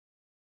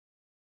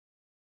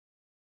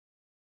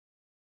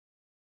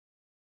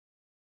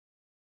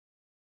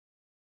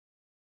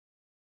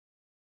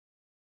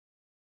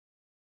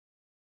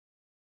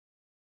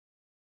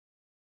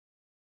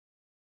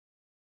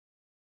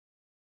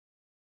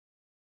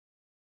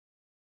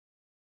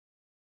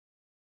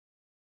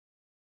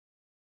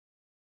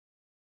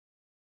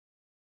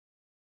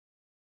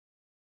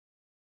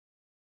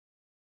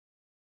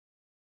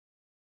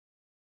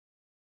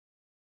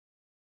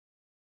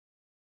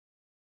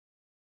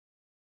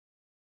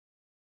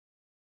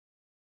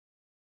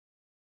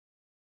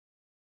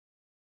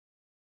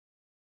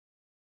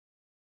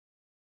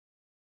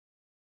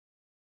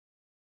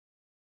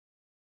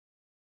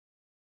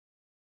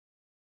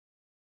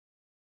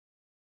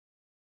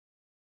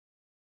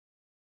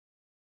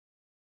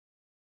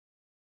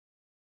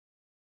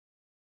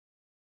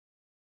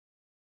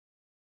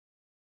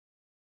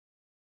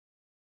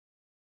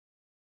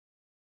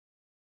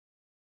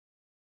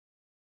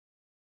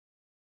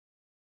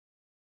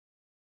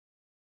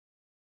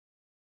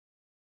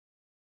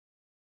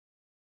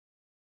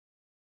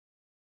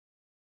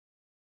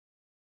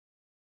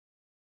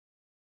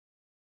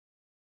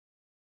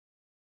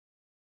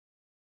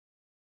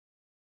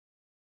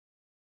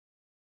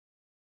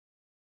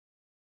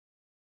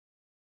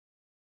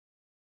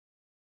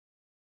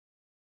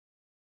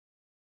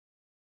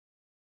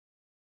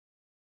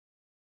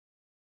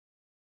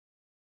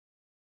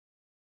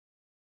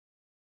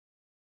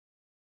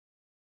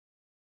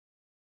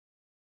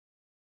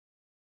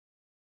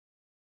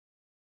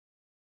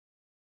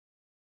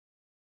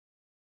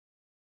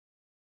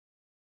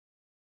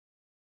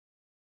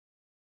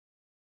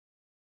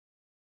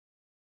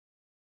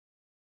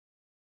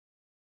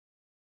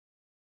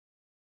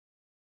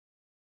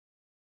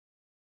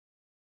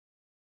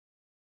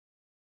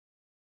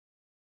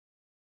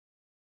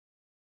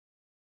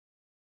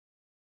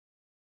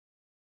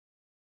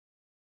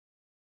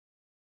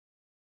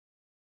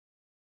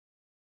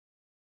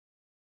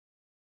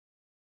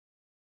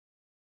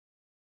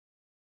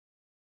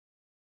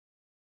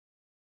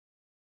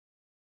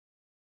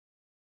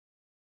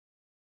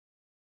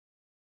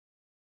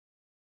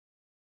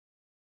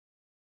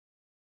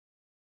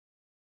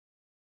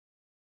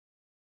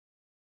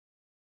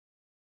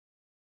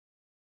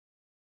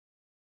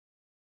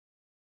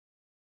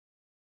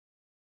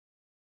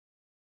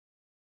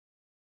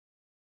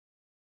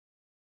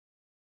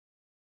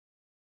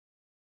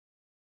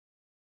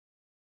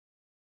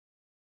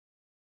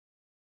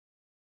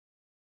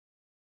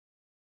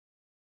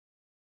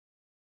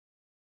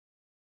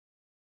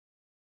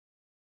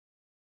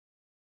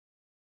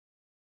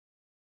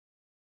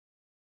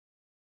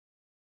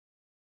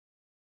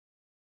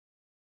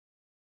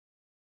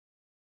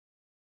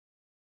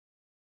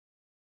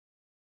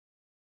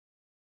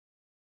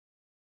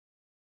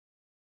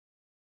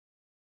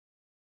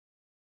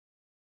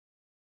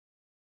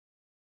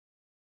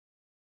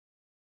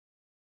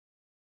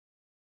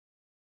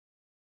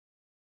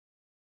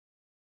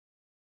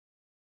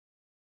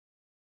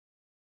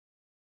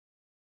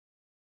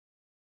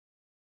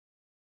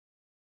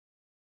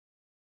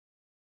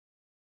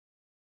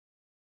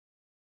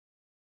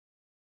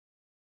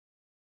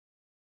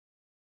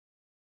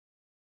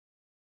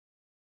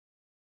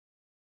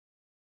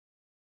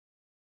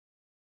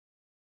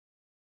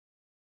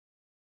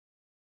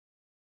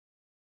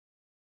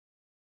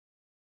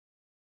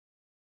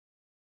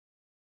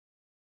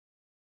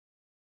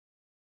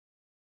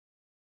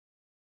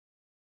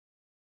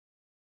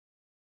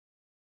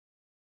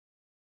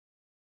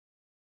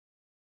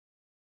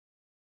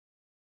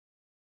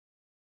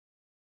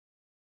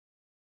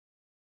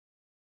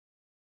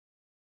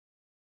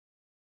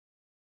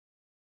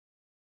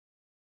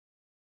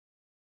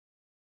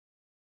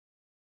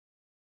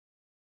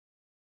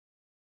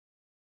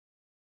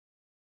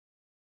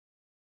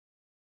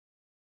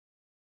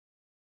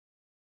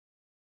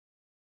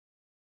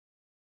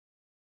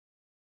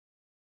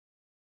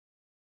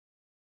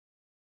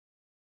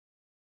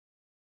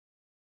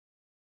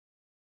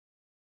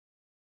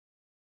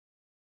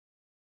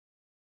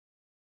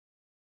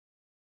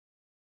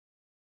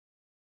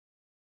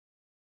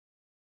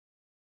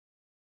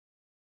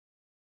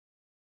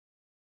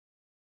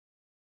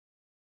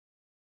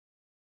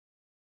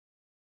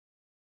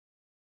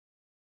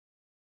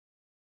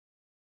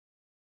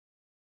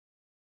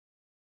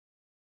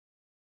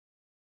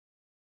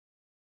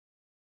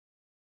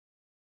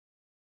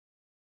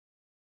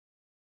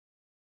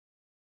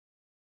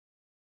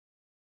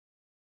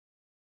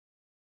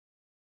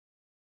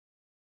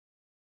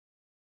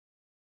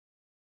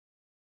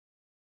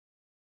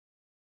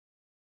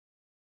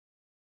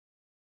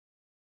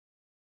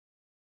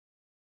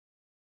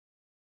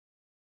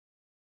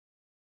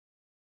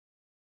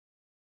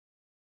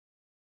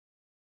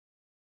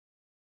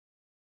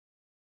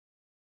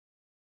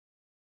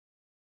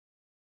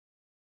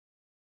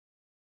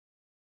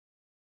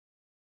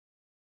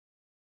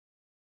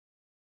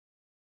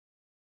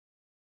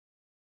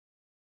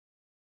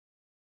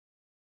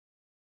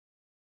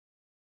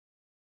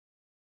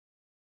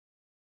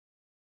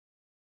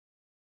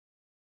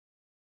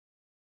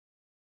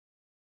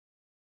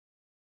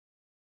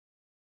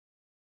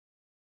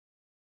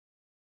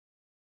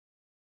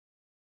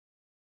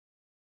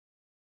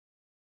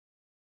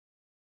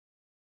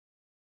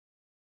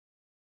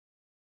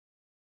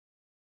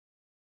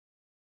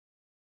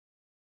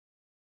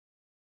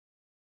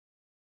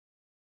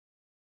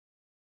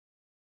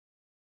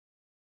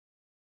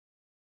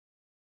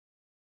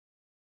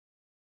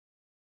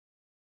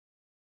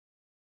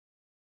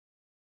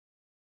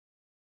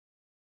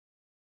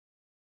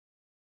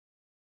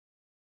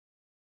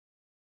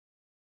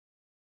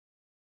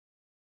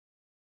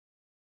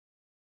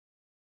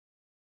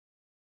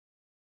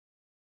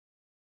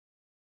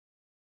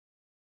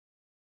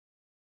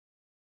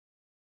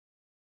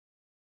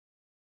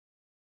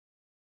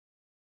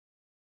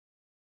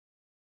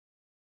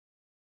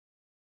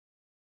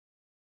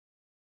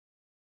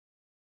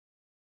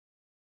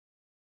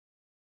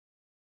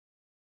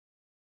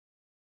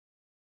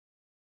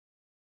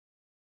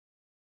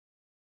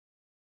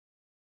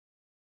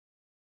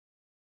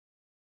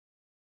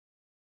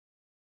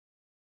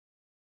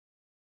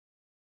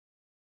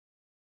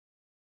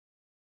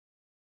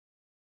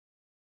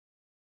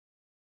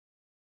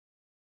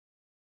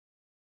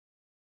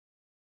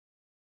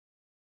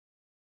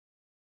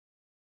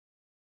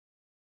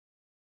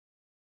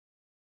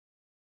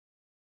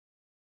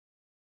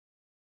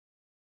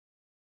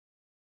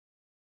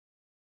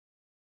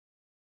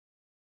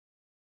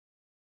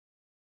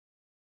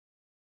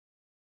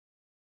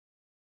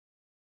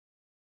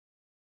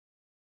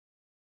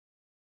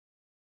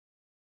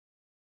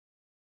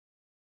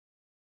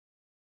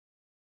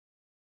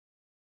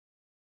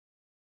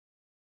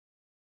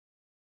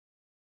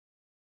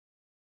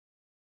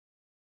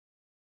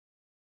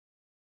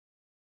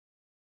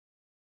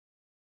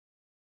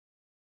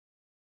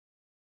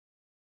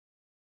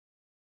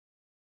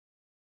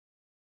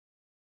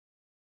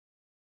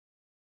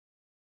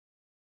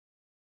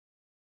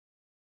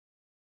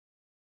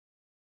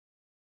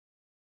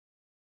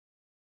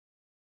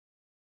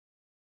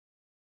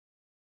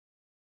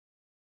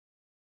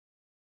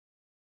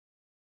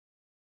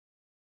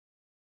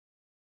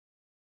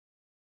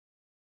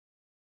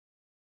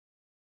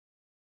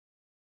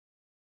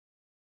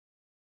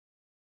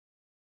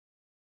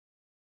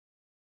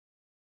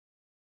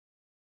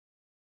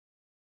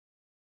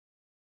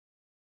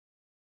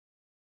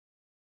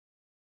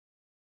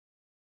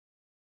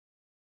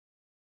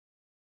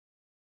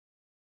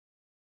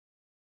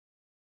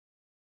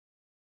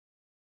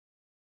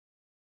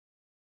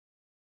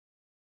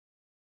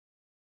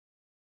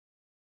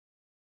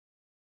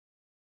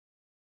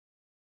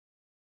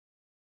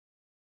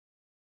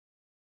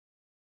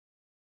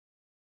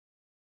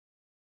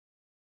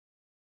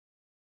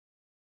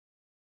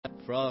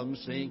From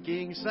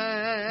sinking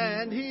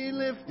sand He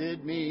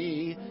lifted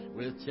me.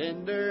 With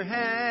tender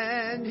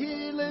hand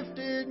He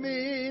lifted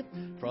me.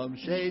 From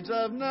shades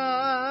of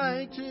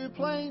night to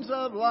plains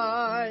of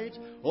light.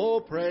 Oh,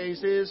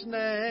 praise His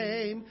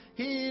name.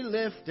 He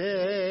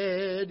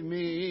lifted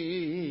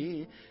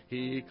me.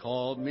 He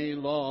called me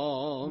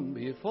long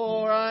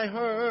before I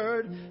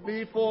heard,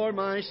 before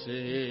my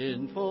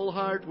sinful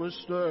heart was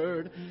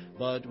stirred.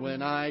 But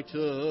when I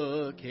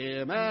took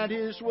Him at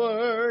His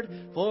word,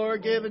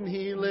 forgiven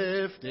He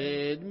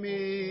lifted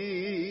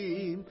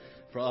me.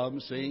 From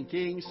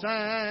sinking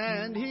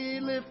sand He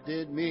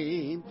lifted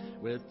me.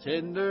 With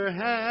tender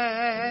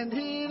hand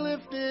He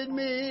lifted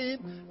me.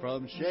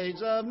 From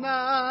shades of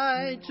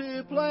night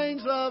to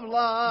plains of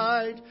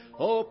light.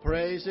 Oh,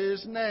 praise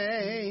His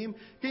name.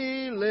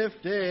 He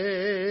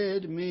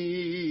lifted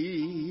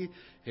me.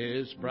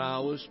 His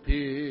brow was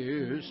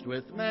pierced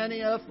with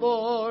many a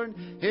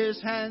thorn.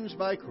 His hands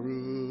by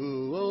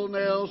cruel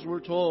nails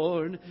were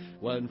torn.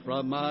 When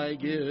from my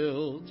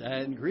guilt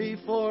and grief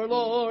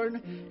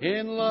forlorn,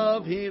 in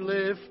love He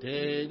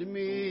lifted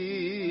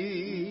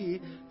me.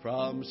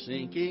 From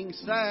sinking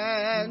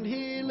sand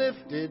He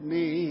lifted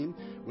me.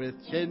 With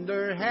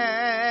tender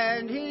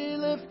hand He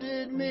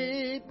lifted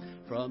me.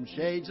 From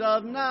shades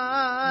of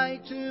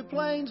night to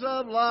plains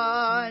of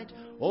light.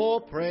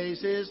 Oh,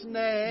 praise His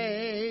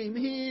name.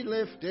 He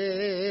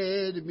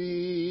lifted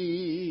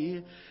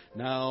me.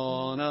 Now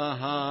on a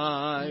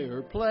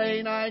higher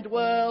plane I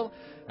dwell,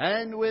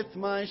 and with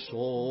my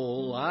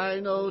soul I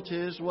know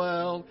 'tis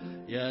well.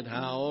 Yet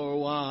how or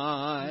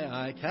why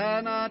I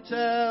cannot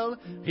tell,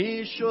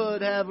 He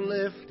should have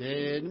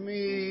lifted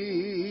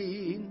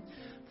me.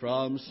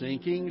 From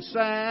sinking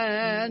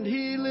sand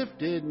He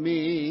lifted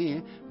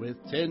me. With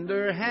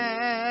tender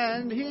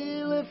hand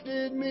He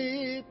lifted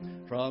me.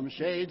 From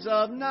shades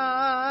of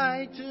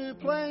night to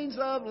plains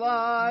of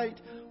light.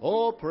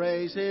 Oh,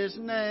 praise His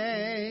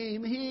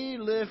name. He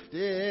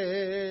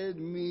lifted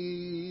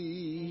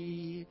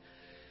me.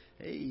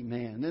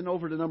 Amen. Then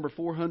over to number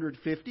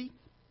 450.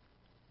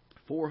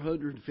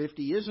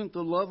 450. Isn't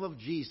the love of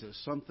Jesus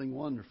something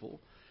wonderful?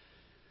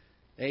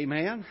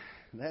 Amen.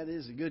 That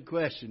is a good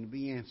question to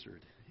be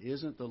answered.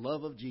 Isn't the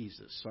love of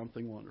Jesus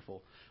something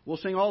wonderful? We'll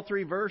sing all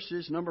three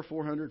verses, number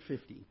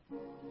 450.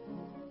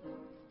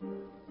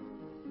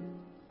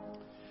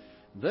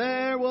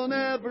 There will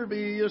never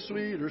be a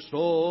sweeter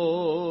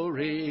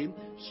story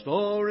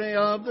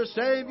of the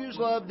Savior's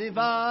love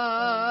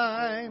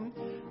divine,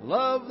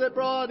 love that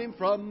brought Him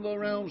from the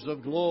realms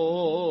of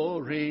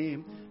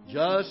glory,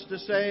 just to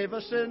save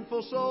a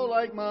sinful soul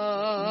like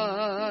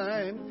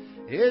mine.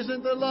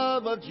 Isn't the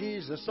love of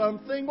Jesus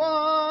something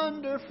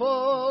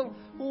wonderful?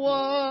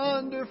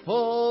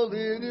 Wonderful,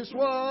 it is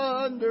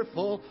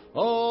wonderful.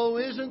 Oh,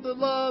 isn't the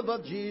love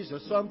of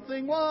Jesus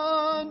something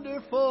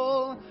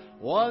wonderful?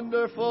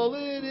 Wonderful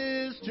it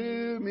is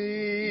to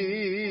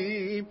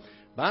me.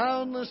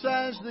 Boundless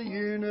as the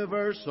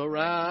universe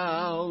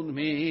around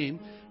me,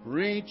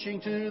 reaching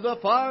to the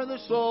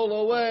farthest soul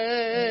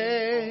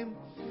away.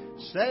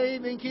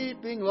 Saving,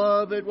 keeping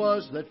love it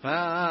was that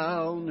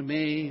found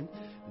me.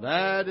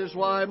 That is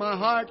why my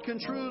heart can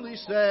truly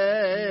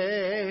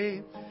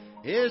say,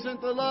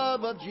 isn't the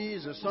love of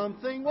Jesus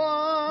something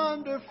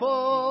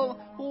wonderful?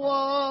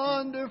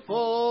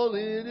 Wonderful,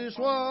 it is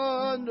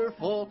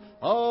wonderful.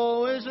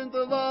 Oh, isn't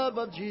the love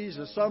of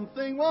Jesus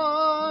something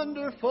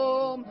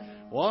wonderful?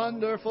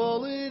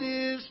 Wonderful it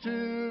is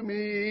to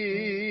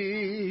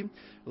me.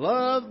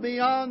 Love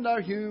beyond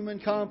our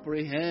human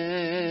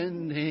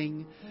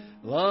comprehending.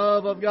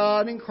 Love of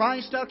God in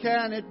Christ, how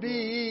can it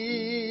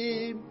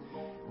be?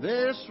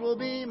 This will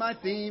be my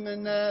theme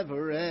and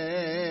never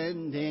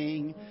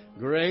ending.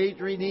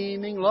 Great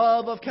redeeming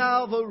love of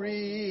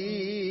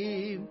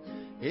Calvary.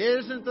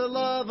 Isn't the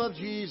love of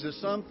Jesus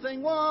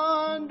something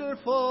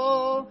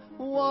wonderful?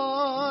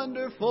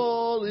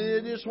 Wonderful,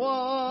 it is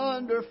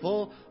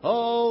wonderful.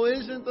 Oh,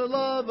 isn't the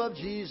love of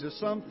Jesus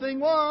something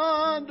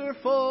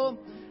wonderful?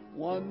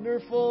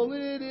 Wonderful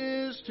it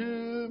is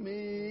to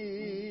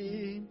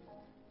me.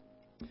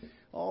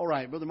 All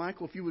right, Brother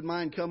Michael, if you would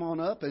mind, come on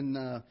up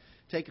and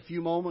take a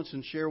few moments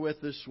and share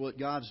with us what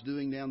God's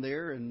doing down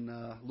there and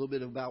a little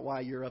bit about why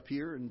you're up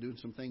here and doing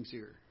some things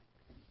here.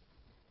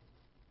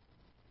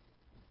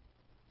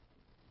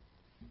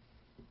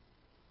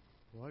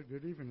 Well,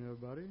 good evening,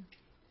 everybody.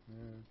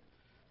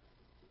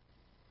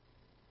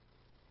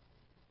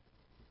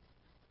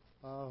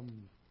 Well,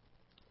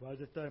 I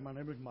just say my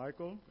name is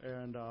Michael,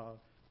 and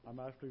I'm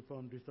actually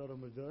from DeSoto,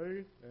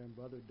 Missouri, and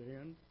Brother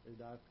Dan is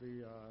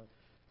actually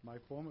my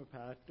former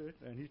pastor,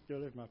 and he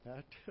still is my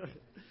pastor.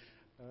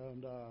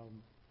 And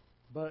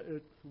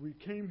we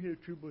came here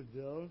to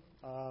Brazil.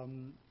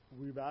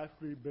 We've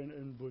actually been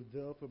in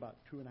Brazil for about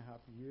 2.5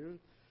 years.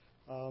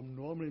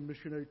 Normally,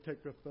 missionaries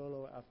take their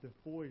furlough after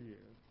 4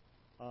 years,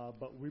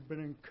 but we've been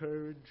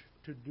encouraged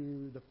to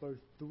do the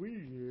first 3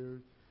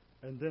 years,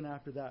 and then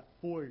after that,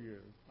 4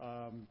 years.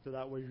 So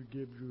that way, you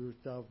give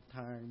yourself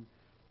time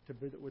to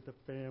visit with the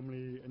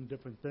family and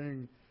different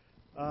things.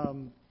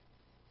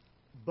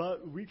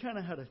 But we kind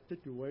of had a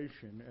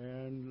situation,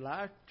 and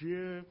last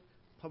year,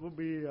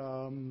 probably,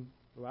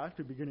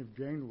 actually beginning of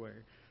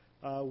January,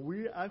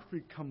 we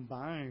actually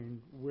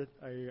combined with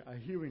a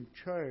hearing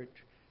church,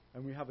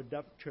 and we have a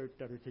deaf church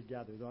that are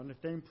together. They're on the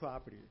same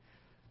property.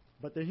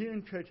 But the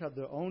hearing church have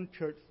their own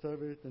church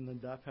service, and the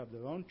deaf have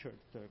their own church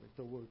service.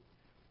 So we're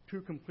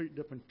two complete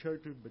different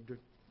churches, but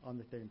just on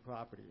the same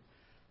property.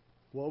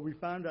 Well, we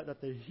found out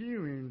that the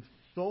hearing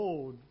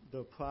sold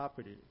the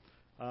property.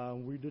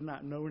 We did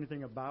not know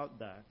anything about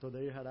that. So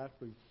they had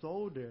actually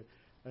sold it,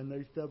 and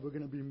they said we're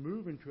going to be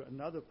moving to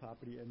another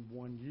property in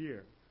 1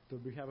 year. So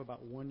we have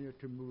about 1 year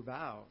to move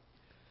out.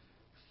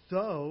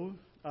 So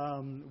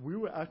we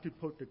were actually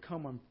supposed to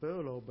come on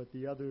furlough, but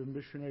the other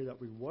missionary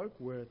that we work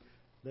with,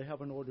 they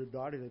have an older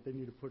daughter that they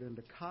need to put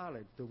into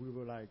college. So we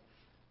were like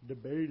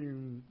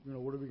debating,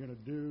 what are we going to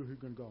do? Who's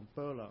going to go on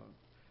furlough?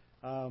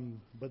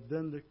 But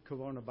then the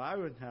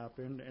coronavirus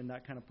happened, and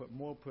that kind of put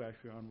more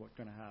pressure on what's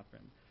going to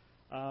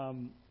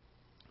happen.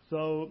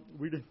 So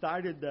we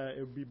decided that it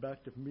would be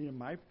best if me and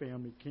my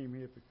family came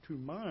here for 2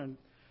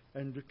 months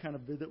and just kind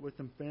of visit with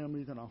some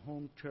families in our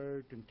home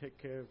church and take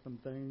care of some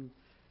things.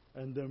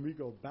 And then we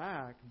go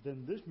back,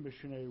 then this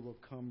missionary will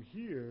come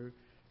here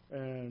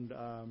and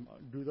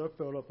do their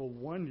furlough for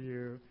 1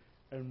 year,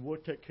 and we'll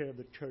take care of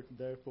the church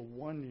there for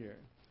 1 year.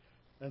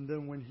 And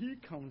then when he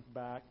comes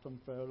back from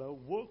furlough,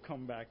 we'll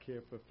come back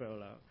here for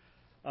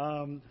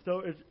furlough. So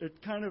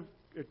it kind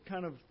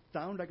of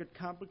sounds like it's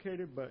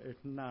complicated, but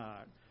it's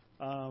not.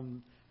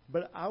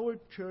 But our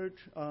church,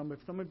 if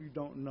some of you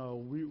don't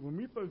know, when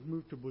we first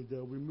moved to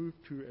Brazil, we moved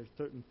to a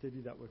certain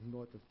city that was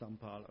north of São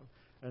Paulo,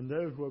 and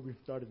there's where we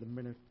started the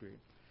ministry.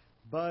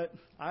 But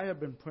I have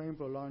been praying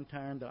for a long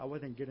time that I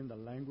wasn't getting the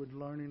language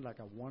learning like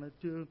I wanted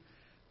to.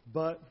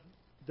 But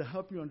to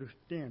help you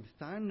understand,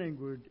 sign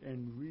language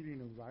and reading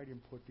and writing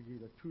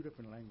Portuguese are two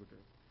different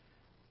languages.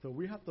 So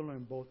we have to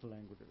learn both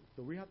languages.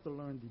 So we have to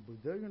learn the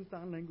Brazilian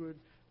sign language,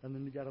 and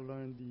then you got to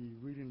learn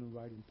the reading and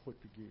writing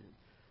Portuguese.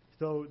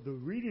 So the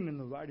reading and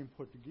the writing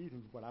Portuguese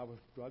is what I was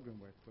struggling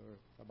with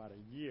for about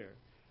a year.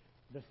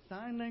 The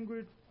sign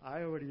language,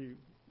 I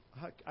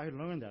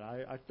learned that.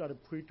 I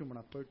started preaching when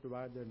I first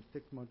arrived there in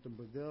 6 months in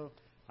Brazil.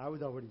 I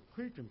was already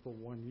preaching for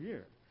 1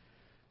 year.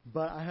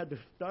 But I had to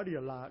study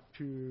a lot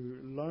to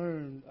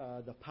learn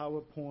the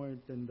PowerPoint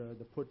and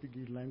the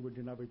Portuguese language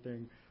and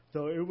everything.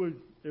 So it was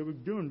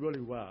doing really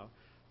well.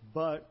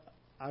 But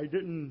I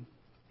didn't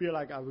feel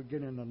like I was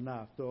getting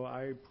enough. So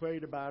I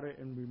prayed about it,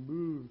 and we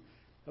moved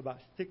about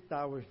 6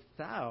 hours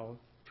south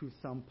to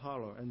São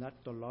Paulo, and that's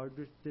the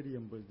largest city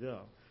in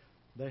Brazil.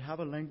 They have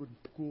a language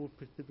school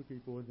specifically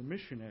for the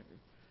missionaries.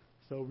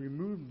 So we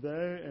moved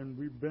there, and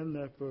we've been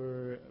there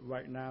for,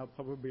 right now,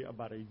 probably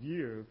about a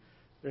year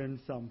in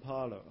São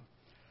Paulo.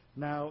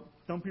 Now,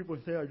 some people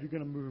say, are you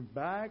going to move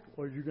back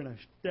or are you going to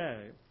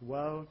stay?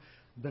 Well,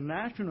 the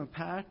national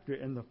pastor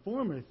in the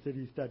former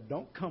city said,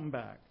 don't come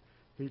back.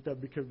 He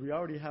said, because we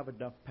already have a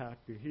deaf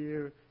pastor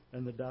here,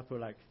 and the deaf are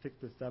like 6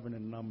 or 7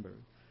 in number.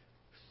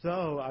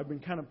 So I've been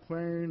kind of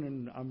praying,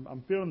 and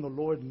I'm feeling the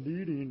Lord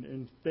leading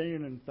in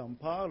staying in São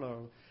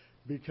Paulo,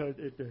 because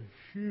it's a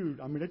huge,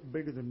 it's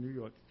bigger than New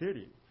York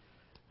City.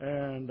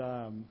 And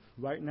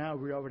right now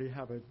we already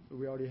have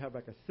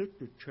like a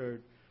sister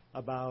church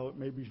about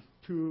maybe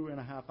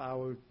 2.5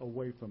 hours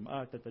away from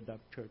us at the deaf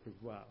church as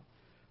well.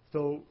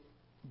 So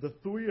the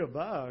three of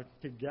us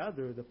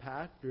together, the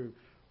pastor,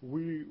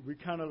 we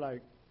kind of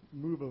like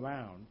move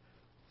around.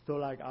 So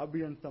like I'll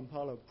be in São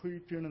Paulo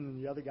preaching, and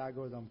then the other guy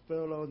goes on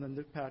furlough, and then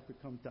this pastor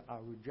comes to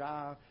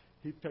Arujá.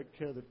 He takes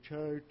care of the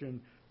church,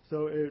 and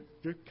so it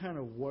just kind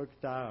of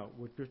worked out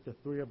with just the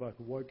three of us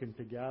working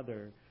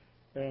together.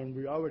 And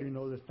we already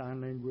know the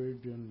sign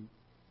language, and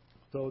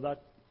so that's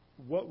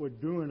what we're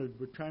doing is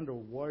we're trying to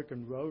work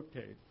and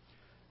rotate.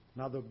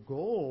 Now the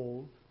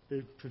goal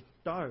is to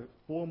start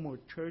 4 more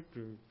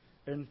churches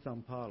in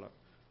São Paulo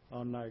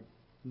on like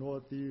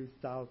northeast,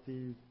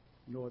 southeast,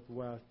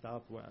 northwest,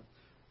 southwest.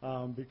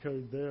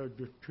 Because there are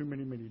just too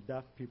many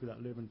deaf people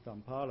that live in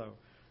São Paulo.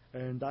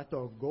 And that's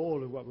our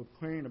goal, and what we're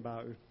praying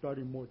about is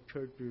starting more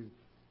churches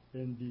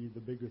in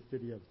the bigger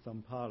city of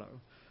São Paulo.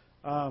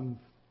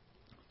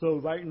 So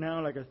right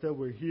now, like I said,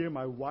 we're here.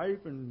 My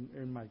wife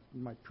and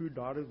my 2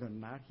 daughters are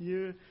not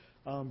here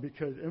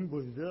because in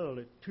Brazil,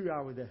 it's 2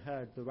 hours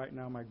ahead. So right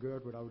now, my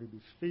girls would already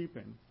be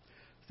sleeping.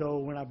 So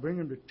when I bring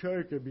them to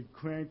church, they'll be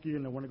cranky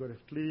and they want to go to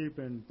sleep.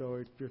 And so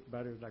it's just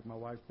better, like my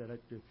wife said,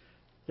 let's just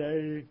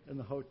stay in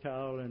the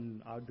hotel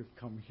and I'll just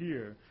come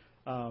here.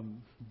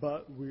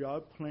 But we are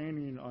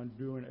planning on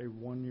doing a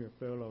 1-year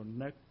furlough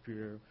next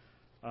year.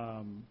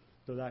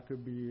 So that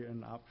could be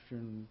an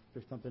option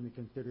for something to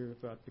consider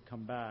for us to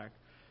come back.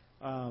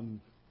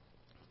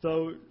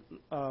 So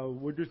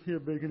we're just here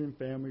visiting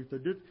families. So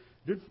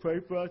just pray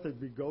for us as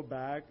we go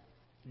back.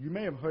 You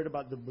may have heard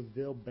about the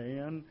Brazil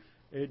ban.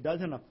 It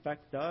doesn't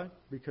affect us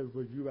because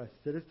we're U.S.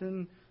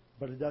 citizens,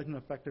 but it doesn't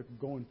affect us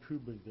going to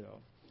Brazil.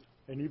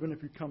 And even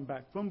if you come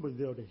back from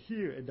Brazil to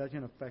here, it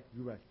doesn't affect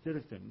U.S.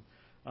 citizens.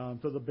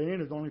 So the ban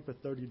is only for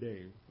 30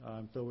 days.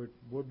 So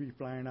we'll be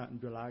flying out on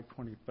July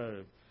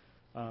 21st.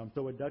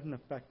 So it doesn't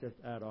affect us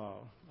at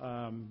all.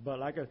 But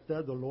like I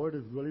said, the Lord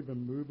has really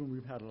been moving.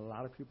 We've had a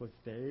lot of people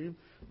saved.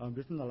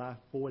 Just in the last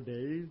 4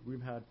 days,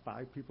 we've had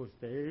 5 people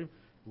saved.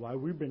 While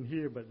we've been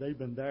here, but they've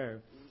been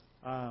there.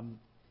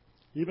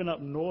 Even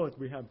up north,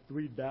 we have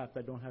 3 deaf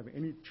that don't have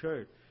any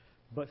church.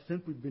 But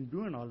since we've been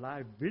doing our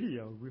live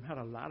videos, we've had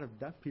a lot of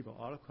deaf people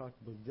all across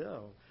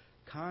Brazil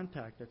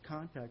contact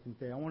and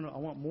say, I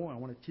want more, I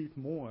want to teach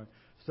more.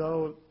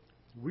 So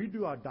we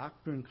do our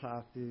doctrine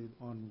classes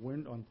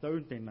on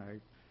Thursday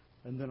night,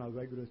 and then our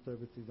regular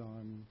services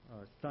on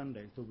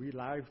Sunday. So we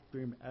live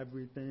stream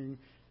everything.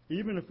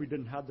 Even if we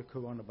didn't have the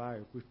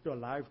coronavirus, we still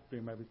live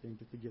stream everything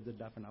just to give the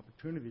deaf an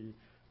opportunity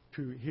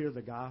to hear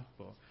the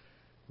gospel.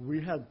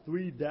 We had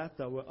 3 deaf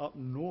that were up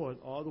north,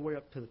 all the way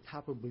up to the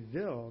top of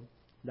Brazil,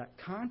 that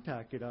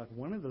contacted us.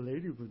 One of the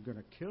ladies was going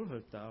to kill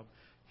herself.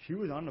 She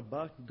was on the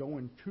bus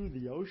going to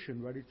the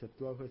ocean, ready to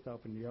throw herself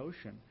in the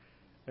ocean.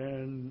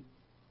 And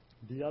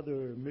the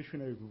other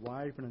missionary's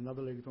wife and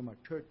another lady from our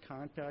church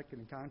contacted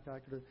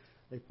her.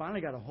 They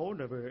finally got a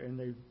hold of her, and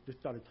they just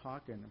started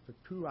talking. And for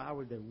 2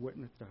 hours, they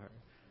witnessed to her,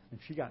 and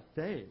she got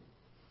saved.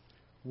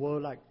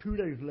 Well, like 2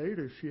 days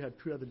later, she had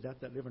 2 other deaf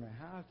that live in her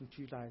house, and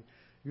she's like,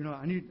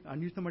 I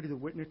need somebody to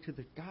witness to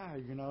this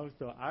guy,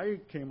 So I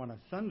came on a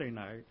Sunday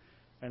night,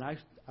 and I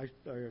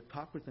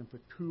talked with him for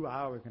 2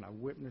 hours, and I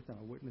witnessed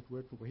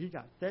with him, where he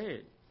got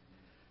saved.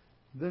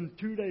 Then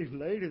 2 days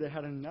later, they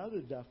had another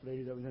deaf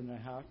lady that was in their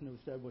house, and they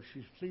said, well,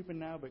 she's sleeping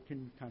now, but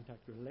can you contact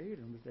her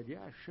later? And we said,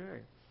 yeah,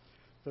 sure.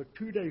 So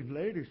 2 days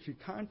later, she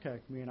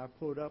contacted me, and I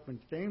pulled up, and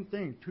same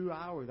thing, 2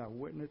 hours, I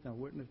witnessed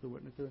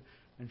her,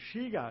 and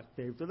she got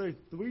saved. So there's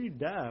 3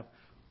 deaf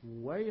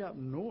way up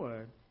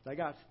north that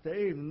got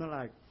saved, and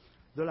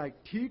they're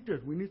like,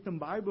 teachers, we need some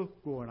Bible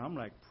school. And I'm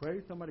like,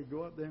 pray somebody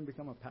go up there and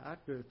become a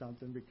pastor or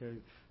something, because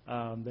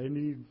they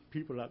need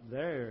people up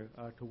there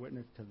to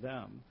witness to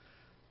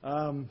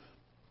them.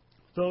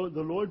 So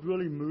the Lord's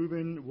really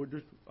moving. We're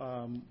just,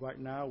 right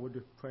now, we're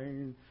just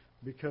praying,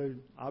 because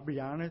I'll be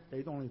honest,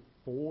 there's only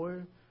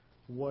 4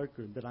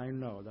 workers that I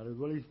know that are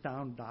really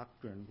sound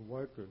doctrine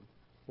workers,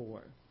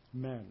 4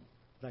 men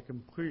that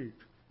can preach.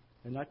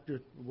 And that's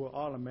just, we're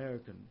all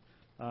Americans.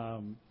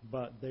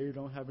 But they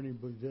don't have any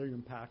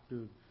Brazilian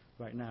pastors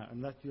right now,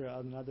 unless you're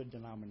another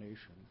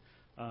denomination.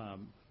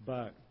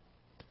 But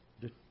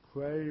just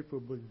pray for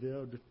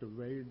Brazil just to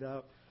raise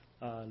up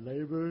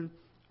laborers.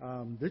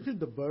 This is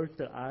the verse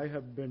that I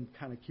have been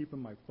kind of keeping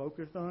my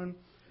focus on.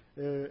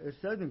 It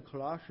says in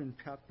Colossians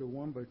chapter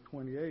 1, verse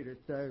 28, it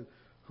says,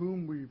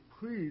 whom we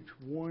preach,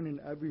 warning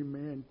every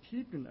man,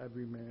 teaching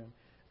every man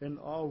in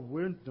all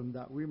wisdom,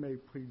 that we may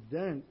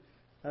present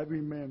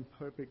every man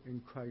perfect in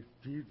Christ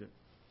Jesus.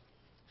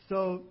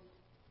 So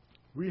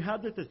we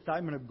have this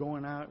excitement of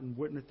going out and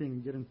witnessing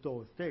and getting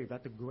souls saved.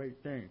 That's a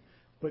great thing.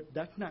 But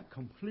that's not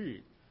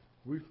complete.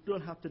 We still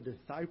have to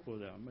disciple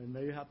them, and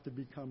they have to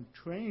become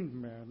trained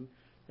men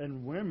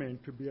and women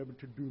to be able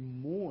to do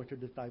more to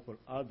disciple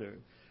others.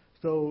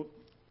 So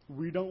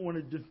we don't want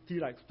to just see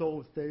like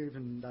souls saved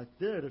and that's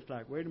it. It's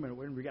like, wait a minute,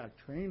 we got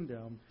to train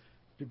them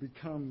to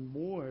become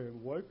more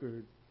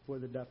workers for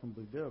the deaf in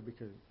Brazil,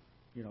 because,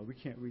 we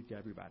can't reach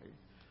everybody.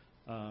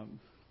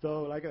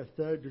 So like I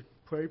said, just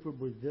pray for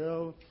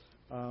Brazil.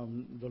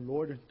 The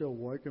Lord is still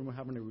working. We're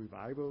having a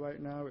revival right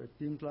now, it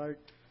seems like.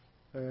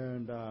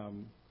 And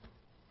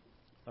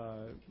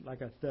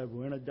like I said,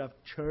 we're in a deaf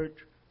church.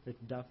 It's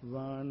deaf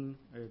run.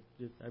 It's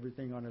just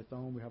everything on its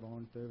own. We have our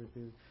own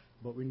services,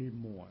 but we need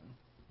more.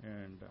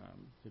 And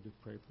so just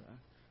pray for that.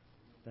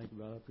 Thank you,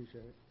 brother. I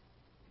appreciate it.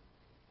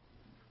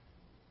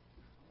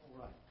 All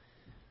right.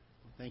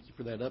 Well, thank you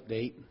for that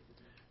update.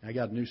 I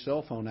got a new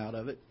cell phone out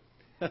of it.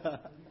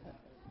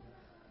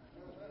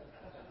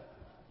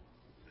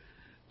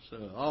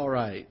 So, all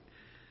right.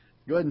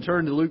 Go ahead and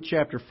turn to Luke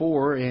chapter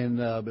 4,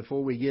 and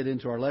before we get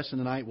into our lesson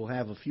tonight, we'll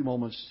have a few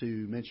moments to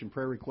mention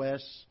prayer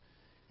requests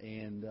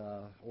and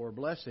or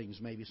blessings,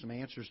 maybe some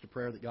answers to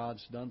prayer that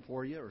God's done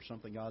for you, or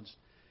something God's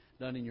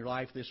done in your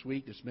life this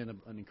week that's been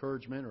an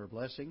encouragement or a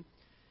blessing.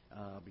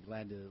 I'll be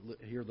glad to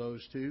hear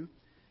those too.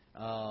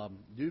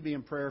 Do be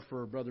in prayer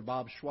for Brother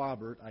Bob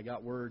Schwabert. I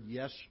got word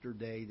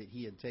yesterday that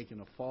he had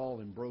taken a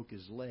fall and broke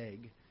his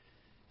leg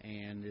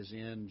and is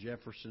in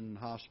Jefferson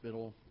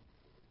Hospital,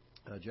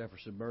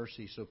 Jefferson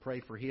Mercy. So pray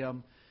for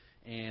him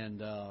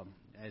and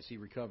as he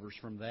recovers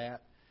from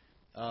that.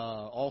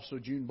 Also,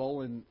 June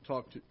Bolin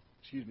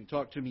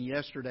talked to me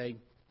yesterday,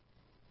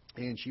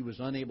 and she was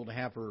unable to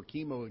have her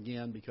chemo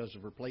again because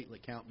of her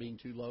platelet count being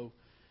too low.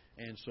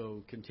 And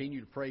so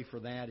continue to pray for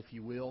that, if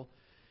you will.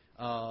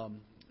 I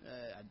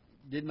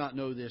did not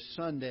know this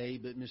Sunday,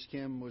 but Miss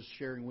Kim was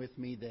sharing with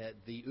me that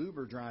the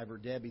Uber driver,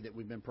 Debbie, that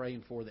we've been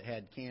praying for that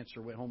had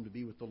cancer, went home to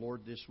be with the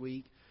Lord this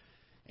week.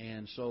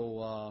 And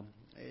so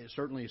it's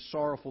certainly a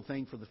sorrowful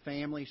thing for the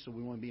family, so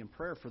we want to be in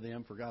prayer for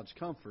them for God's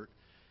comfort.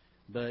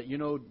 But,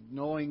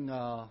 knowing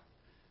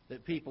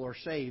that people are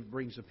saved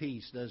brings a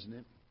peace, doesn't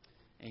it?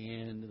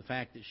 And the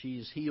fact that she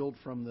is healed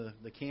from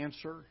the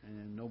cancer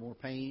and no more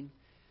pain.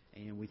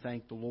 And we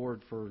thank the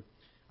Lord for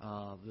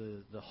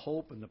the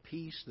hope and the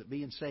peace that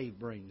being saved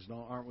brings.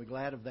 Aren't we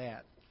glad of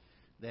that?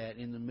 That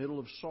in the middle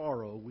of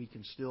sorrow, we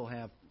can still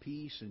have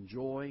peace and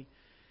joy.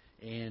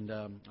 And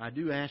I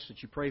do ask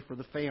that you pray for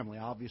the family.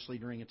 Obviously,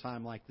 during a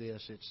time like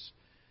this,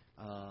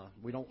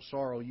 we don't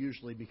sorrow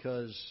usually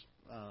because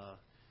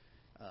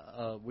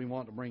we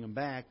want to bring them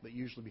back, but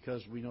usually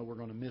because we know we're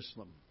going to miss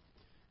them.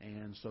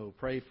 And so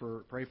pray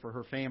for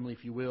her family,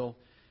 if you will.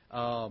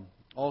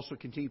 Also,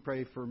 continue to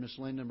pray for Miss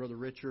Linda and Brother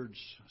Richard's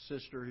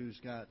sister, who's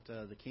got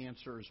the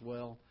cancer as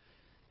well,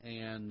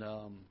 and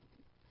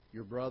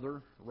your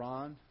brother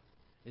Ron.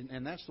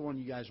 And that's the one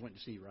you guys went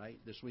to see, right?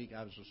 This week,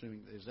 I was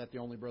assuming. Is that the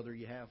only brother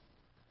you have?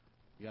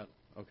 Yeah.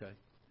 Okay.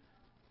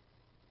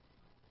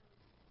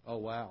 Oh,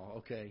 wow.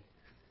 Okay.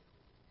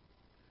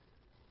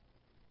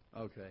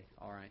 Okay.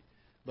 All right.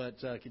 But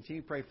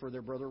continue to pray for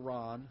their brother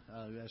Ron,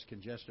 who has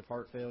congestive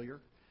heart failure.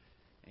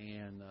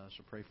 And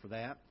so pray for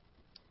that.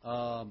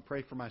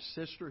 Pray for my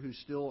sister, who's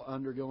still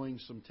undergoing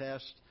some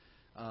tests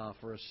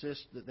for a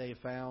cyst that they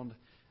found.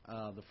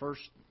 The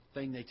first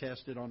thing they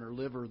tested on her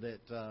liver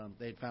that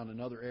they had found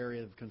another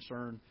area of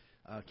concern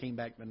came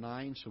back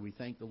benign, so we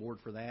thank the Lord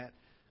for that.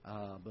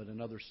 But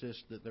another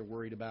cyst that they're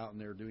worried about,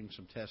 and they're doing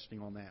some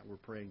testing on that. We're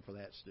praying for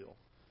that still.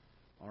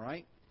 All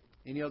right?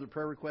 Any other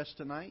prayer requests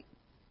tonight?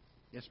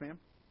 Yes, ma'am?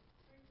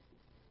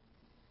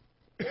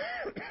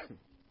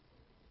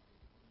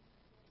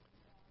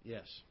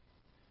 Yes.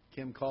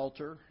 Kim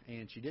Coulter,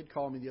 and she did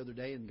call me the other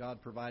day, and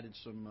God provided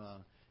some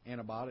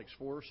antibiotics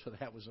for her, so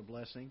that was a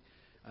blessing.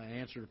 I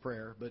answered a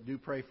prayer, but do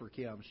pray for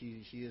Kim.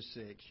 She is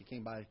sick. She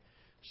came by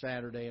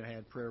Saturday, and I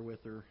had prayer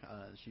with her.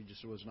 She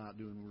just was not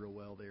doing real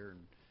well there,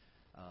 and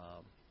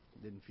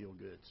didn't feel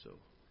good. So,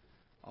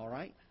 all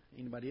right.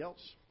 Anybody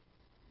else?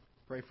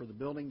 Pray for the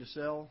building to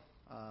sell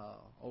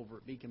over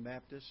at Beacon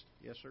Baptist.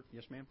 Yes, sir.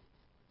 Yes, ma'am.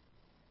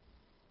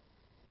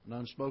 An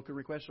unspoken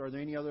request. Are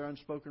there any other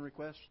unspoken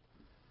requests?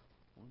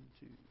 1,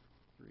 2,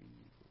 3, 4,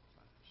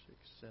 5, 6,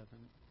 7,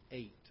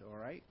 8. All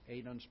right.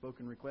 8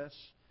 unspoken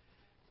requests.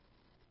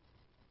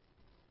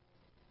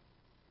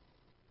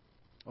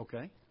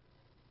 Okay.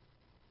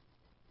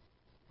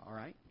 All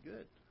right.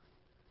 Good.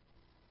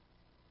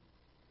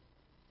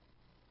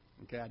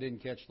 Okay. I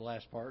didn't catch the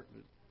last part.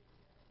 But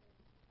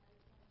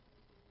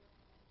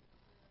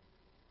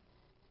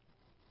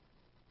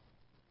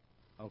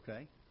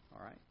okay.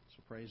 All right.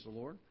 So praise the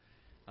Lord.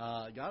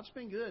 God's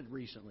been good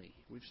recently.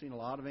 We've seen a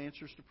lot of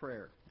answers to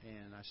prayer.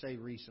 And I say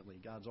recently.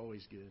 God's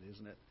always good,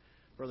 isn't it?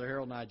 Brother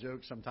Harold and I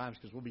joke sometimes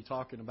because we'll be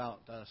talking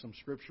about some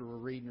scripture we're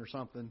reading or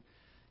something,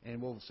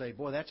 and we'll say,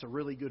 boy, that's a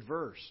really good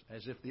verse,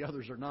 as if the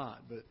others are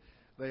not. But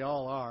they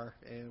all are,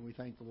 and we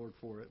thank the Lord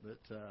for it. But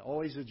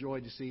always a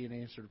joy to see an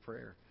answer to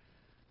prayer,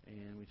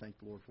 and we thank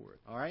the Lord for it.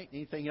 All right,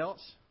 anything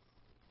else?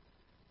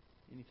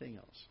 Anything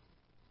else?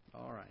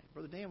 All right.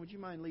 Brother Dan, would you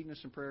mind leading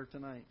us in prayer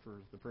tonight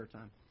for the prayer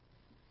time?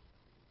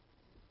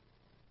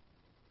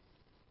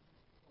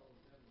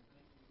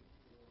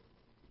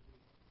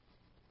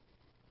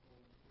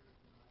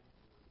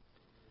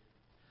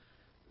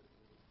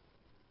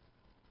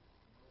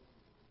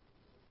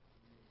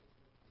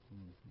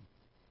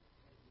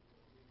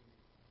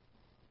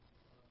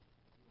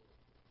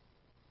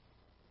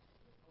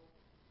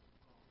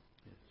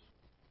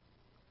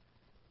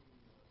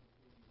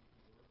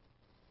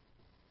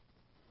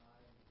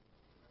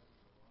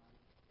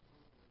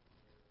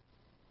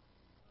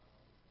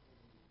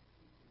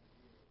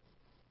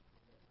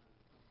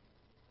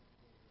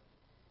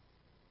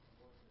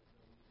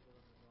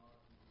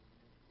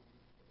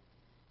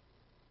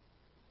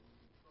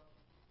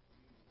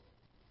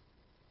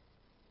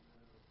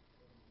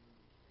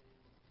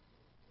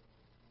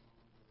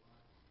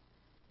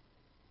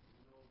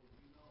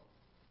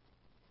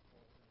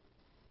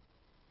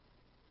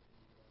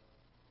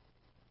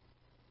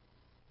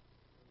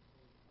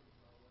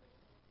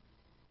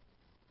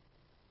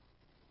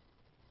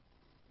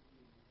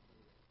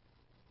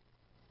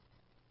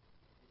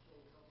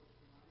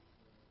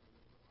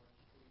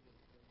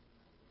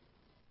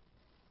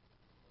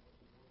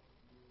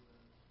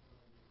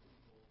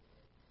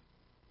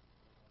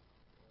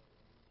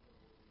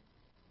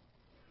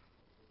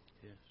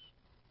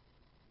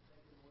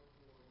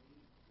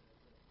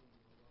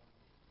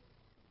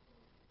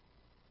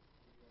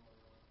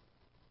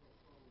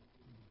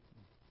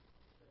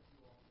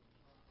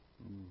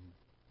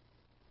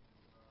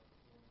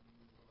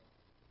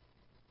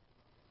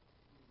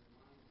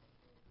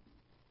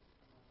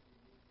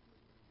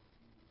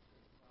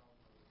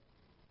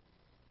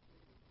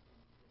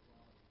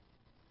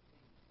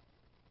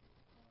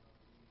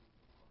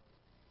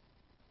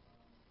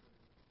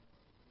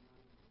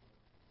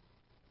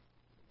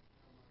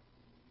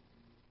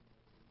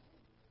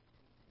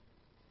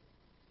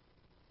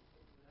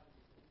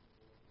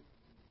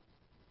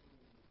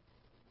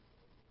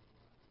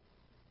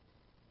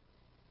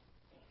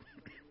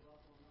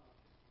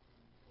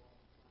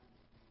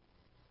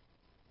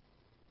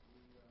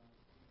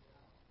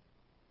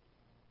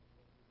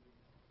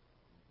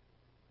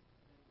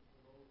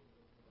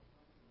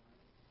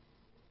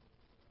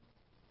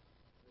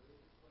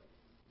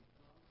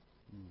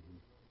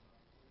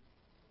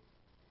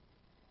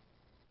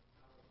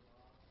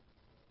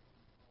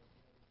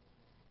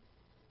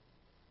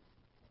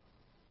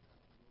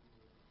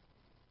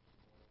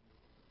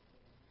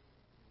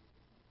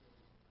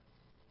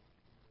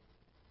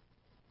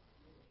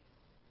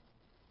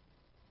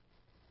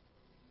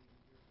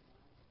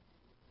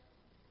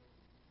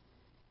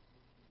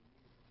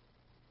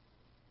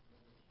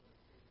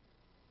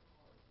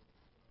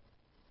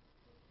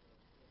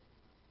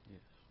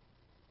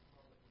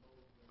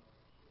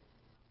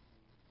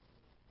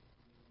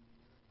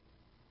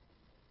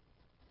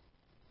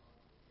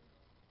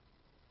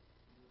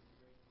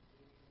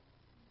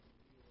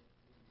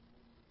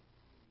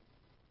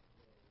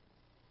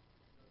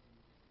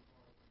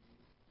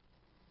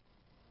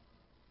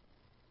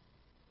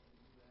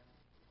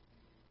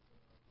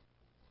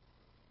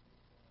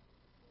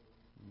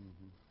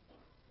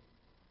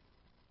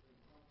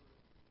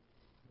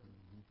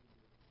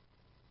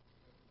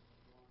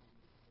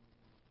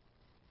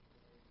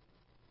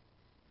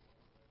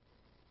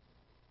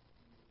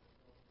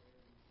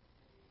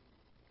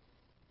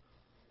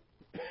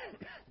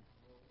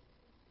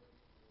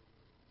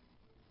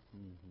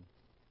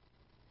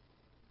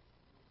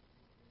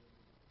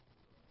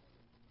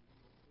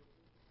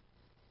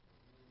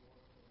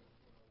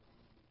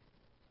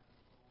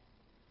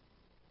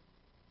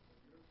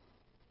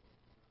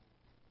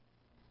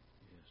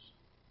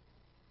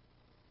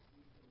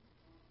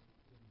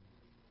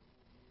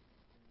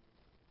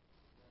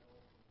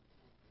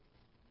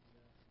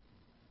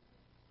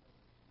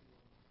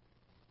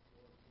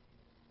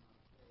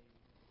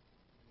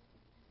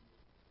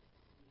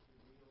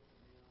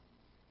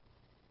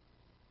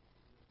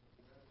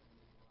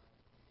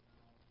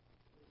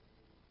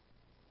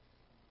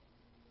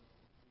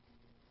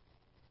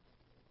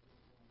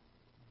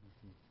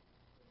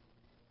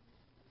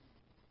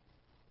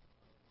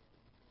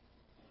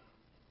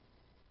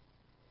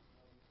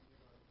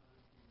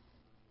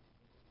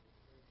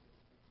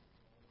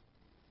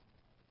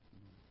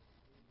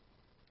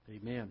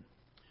 Amen.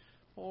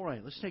 All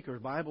right, let's take our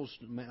Bibles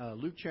to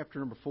Luke chapter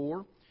number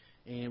 4,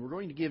 and we're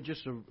going to give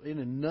just in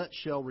a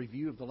nutshell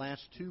review of the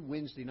last 2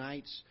 Wednesday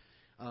nights.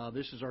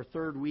 This is our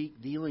 3rd week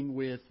dealing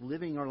with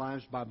living our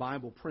lives by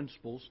Bible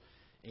principles,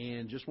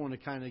 and just want to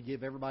kind of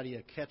give everybody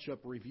a catch-up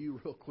review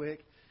real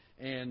quick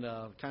and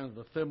kind of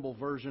the thimble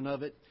version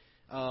of it.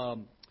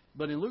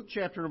 But in Luke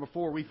chapter number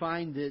 4, we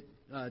find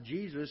that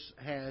Jesus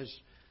has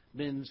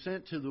been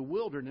sent to the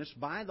wilderness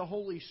by the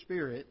Holy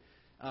Spirit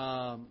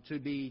to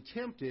be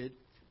tempted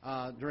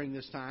during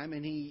this time,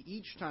 and he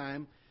each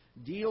time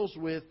deals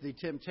with the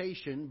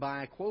temptation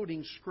by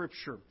quoting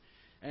Scripture.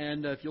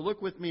 And if you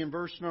look with me in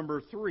verse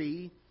number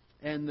 3,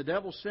 and the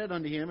devil said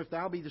unto him, If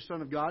thou be the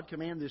Son of God,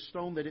 command this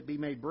stone that it be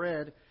made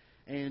bread.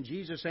 And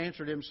Jesus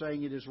answered him,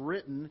 saying, It is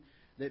written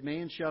that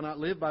man shall not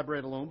live by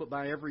bread alone, but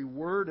by every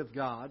word of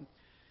God.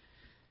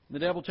 The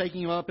devil,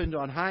 taking him up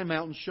into an high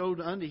mountain, showed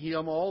unto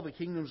him all the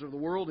kingdoms of the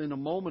world in a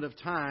moment of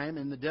time.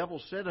 And the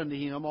devil said unto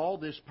him, All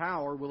this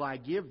power will I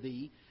give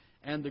thee,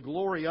 and the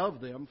glory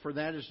of them, for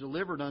that is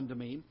delivered unto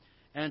me.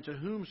 And to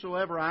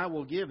whomsoever I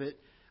will give it,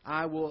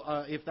 I will.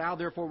 If thou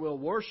therefore wilt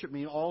worship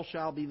me, all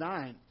shall be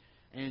thine.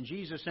 And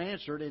Jesus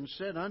answered and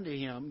said unto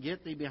him,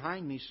 Get thee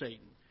behind me,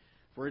 Satan.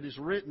 For it is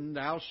written,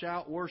 Thou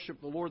shalt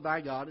worship the Lord thy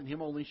God, and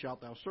him only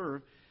shalt thou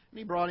serve. And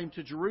he brought him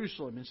to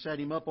Jerusalem, and set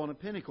him up on a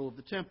pinnacle of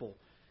the temple,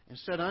 and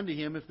said unto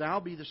him, If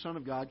thou be the Son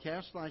of God,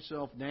 cast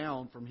thyself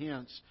down from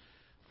hence,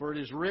 for it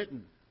is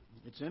written.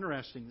 It's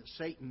interesting that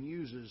Satan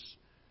uses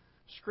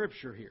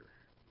Scripture here.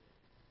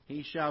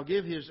 He shall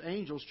give his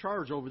angels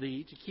charge over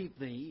thee to keep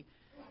thee,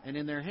 and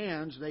in their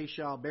hands they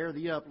shall bear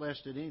thee up,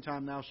 lest at any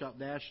time thou shalt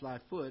dash thy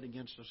foot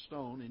against a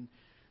stone. And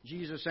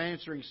Jesus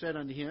answering said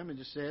unto him, and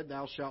said,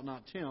 Thou shalt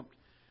not tempt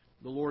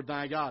the Lord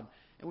thy God.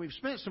 And we've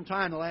spent some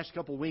time the last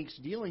couple of weeks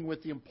dealing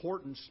with the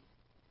importance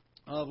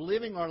of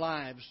living our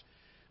lives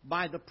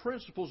by the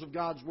principles of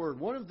God's Word.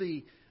 One of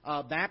the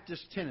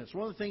Baptist tenets,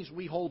 one of the things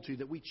we hold to,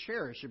 that we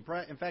cherish, in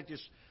fact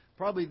it's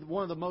probably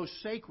one of the most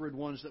sacred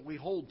ones that we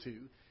hold to,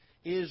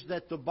 is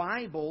that the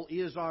Bible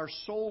is our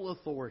sole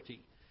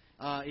authority.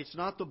 It's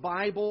not the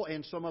Bible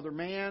and some other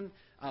man.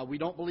 We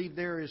don't believe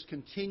there is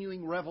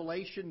continuing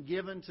revelation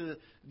given to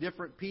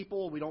different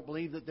people. We don't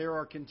believe that there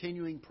are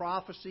continuing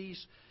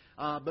prophecies.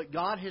 But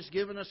God has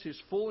given us His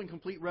full and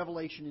complete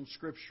revelation in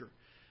Scripture.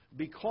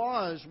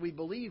 Because we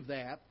believe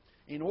that,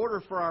 in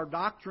order for our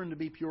doctrine to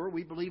be pure,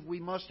 we believe we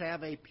must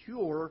have a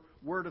pure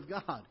Word of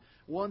God.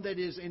 One that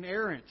is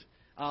inerrant,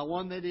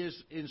 one that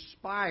is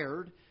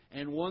inspired,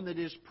 and one that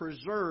is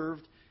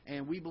preserved,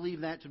 and we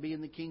believe that to be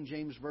in the King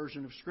James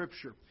Version of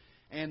Scripture.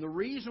 And the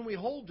reason we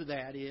hold to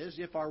that is,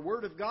 if our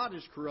Word of God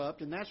is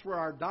corrupt, and that's where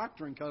our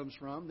doctrine comes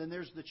from, then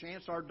there's the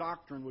chance our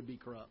doctrine would be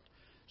corrupt.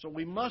 So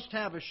we must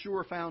have a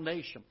sure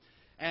foundation.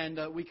 And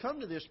we come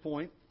to this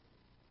point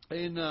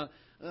in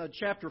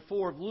chapter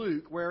 4 of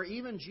Luke, where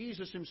even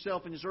Jesus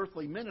Himself in His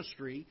earthly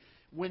ministry,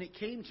 when it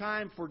came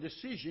time for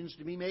decisions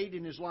to be made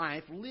in His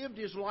life, lived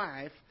His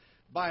life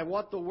by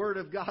what the Word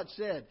of God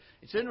said.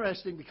 It's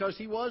interesting because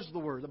He was the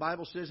Word. The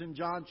Bible says in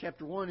John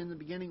chapter 1, In the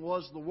beginning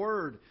was the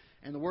Word,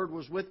 and the Word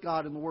was with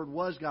God, and the Word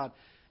was God.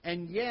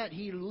 And yet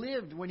He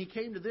lived, when He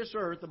came to this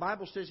earth, the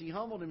Bible says He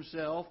humbled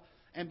Himself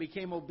and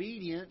became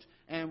obedient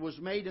and was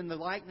made in the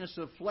likeness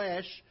of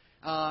flesh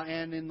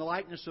and in the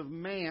likeness of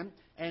man.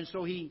 And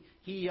so He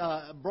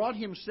brought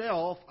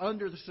Himself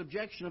under the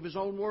subjection of His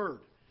own Word.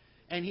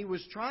 And He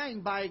was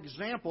trying by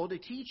example to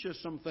teach us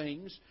some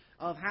things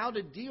of how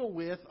to deal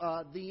with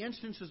the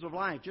instances of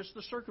life, just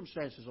the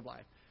circumstances of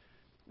life.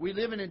 We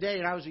live in a day,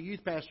 and I was a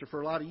youth pastor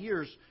for a lot of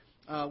years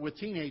with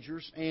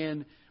teenagers,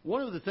 and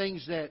one of the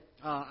things that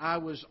I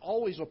was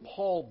always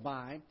appalled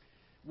by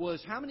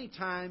was how many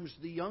times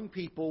the young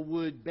people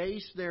would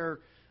base their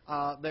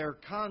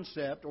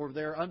concept or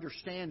their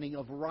understanding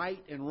of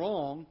right and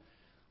wrong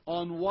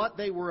on what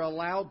they were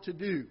allowed to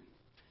do.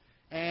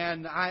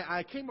 And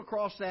I came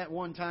across that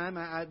one time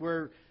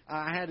where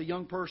I had a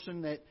young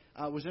person that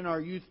was in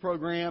our youth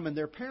program, and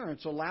their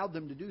parents allowed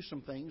them to do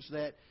some things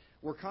that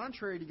were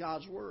contrary to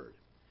God's Word.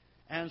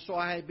 And so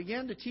I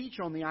began to teach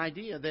on the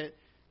idea that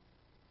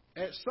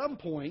at some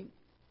point,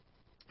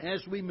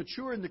 as we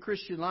mature in the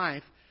Christian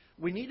life,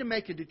 we need to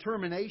make a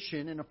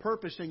determination and a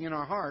purposing in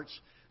our hearts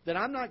that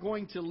I'm not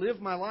going to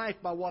live my life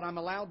by what I'm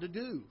allowed to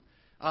do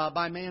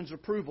by man's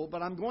approval,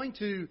 but I'm going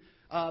to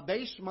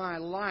base my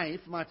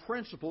life, my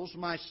principles,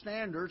 my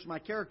standards, my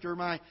character,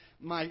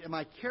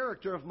 my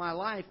character of my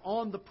life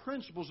on the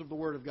principles of the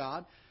Word of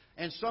God,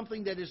 and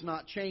something that is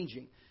not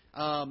changing.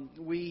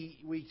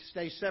 We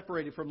stay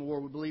separated from the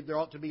world. We believe there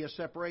ought to be a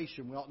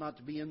separation. We ought not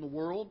to be in the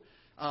world,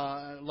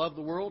 love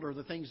the world, or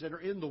the things that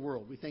are in the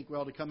world. We think we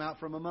ought to come out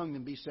from among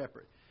them, be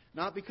separate.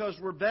 Not because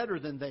we're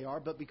better than they are,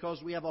 but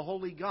because we have a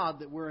holy God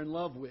that we're in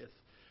love with,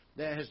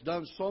 that has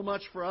done so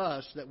much for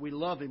us that we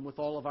love Him with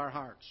all of our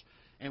hearts.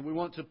 And we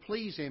want to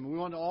please Him. We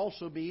want to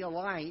also be a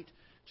light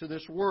to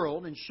this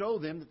world and show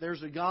them that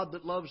there's a God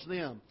that loves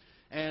them.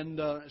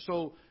 And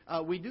so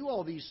we do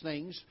all these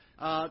things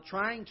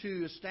trying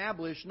to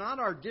establish not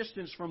our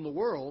distance from the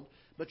world,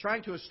 but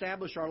trying to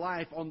establish our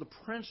life on the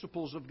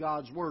principles of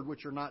God's Word,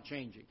 which are not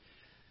changing.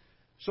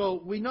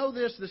 So we know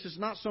this. This is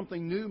not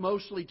something new,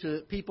 mostly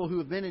to people who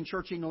have been in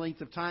church any length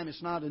of time.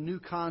 It's not a new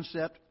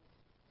concept.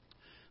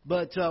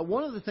 But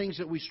one of the things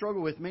that we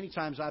struggle with many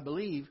times, I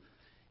believe,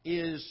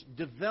 is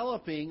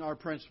developing our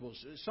principles.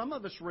 Some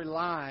of us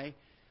rely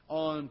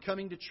on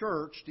coming to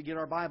church to get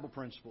our Bible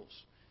principles.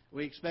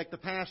 We expect the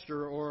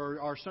pastor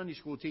or our Sunday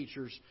school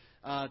teachers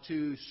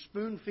to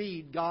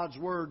spoon-feed God's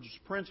Word's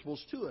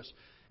principles to us.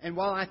 And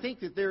while I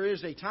think that there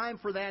is a time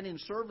for that in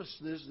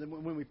services,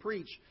 when we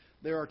preach,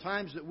 there are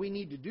times that we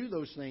need to do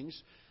those things.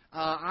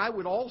 I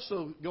would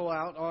also go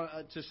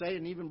out to say,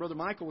 and even Brother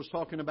Michael was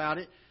talking about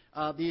it,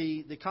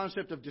 the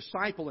concept of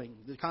discipling,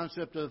 the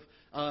concept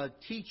of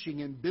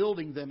teaching and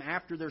building them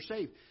after they're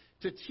saved.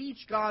 To teach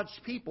God's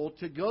people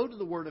to go to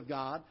the Word of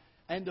God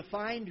and to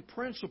find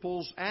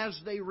principles as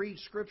they read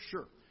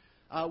Scripture.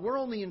 We're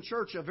only in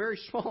church a very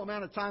small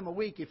amount of time a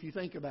week, if you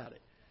think about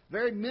it.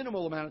 Very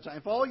minimal amount of time.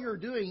 If all you're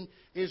doing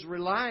is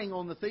relying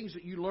on the things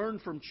that you learn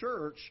from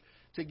church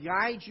to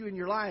guide you in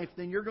your life,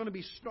 then you're going to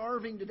be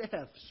starving to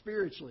death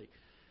spiritually.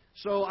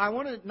 So I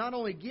want to not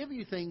only give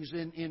you things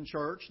in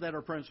church that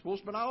are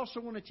principles, but I also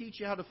want to teach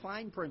you how to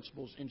find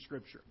principles in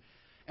Scripture.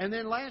 And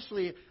then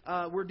lastly,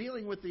 we're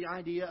dealing with the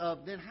idea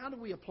of then how do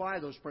we apply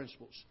those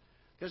principles?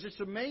 Because it's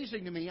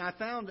amazing to me. I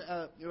found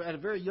at a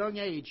very young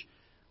age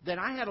that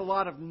I had a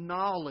lot of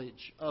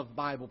knowledge of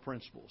Bible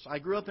principles. I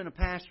grew up in a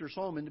pastor's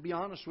home, and to be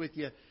honest with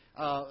you,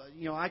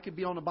 I could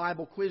be on a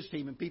Bible quiz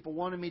team, and people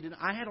wanted me to.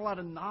 I had a lot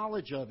of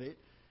knowledge of it,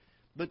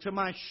 but to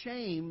my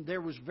shame, there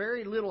was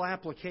very little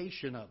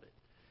application of it.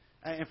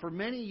 And for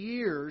many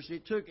years,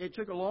 it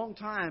took a long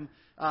time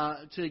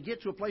to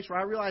get to a place where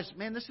I realized,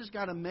 man, this has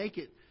got to make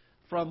it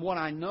from what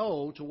I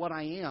know to what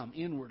I am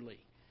inwardly.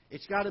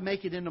 It's got to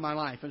make it into my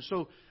life. And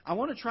so I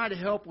want to try to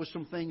help with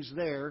some things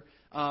there.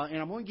 And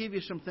I'm going to give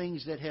you some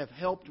things that have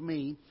helped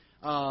me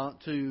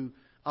to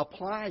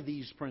apply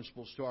these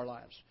principles to our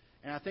lives.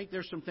 And I think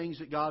there's some things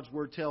that God's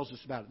Word tells us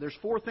about it. There's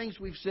 4 things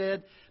we've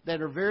said that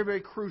are very,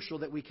 very crucial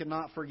that we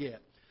cannot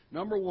forget.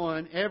 Number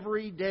 1,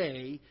 every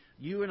day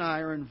you and I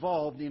are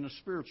involved in a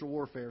spiritual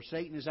warfare.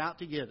 Satan is out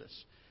to get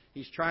us.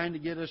 He's trying to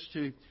get us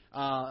to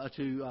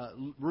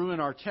ruin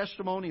our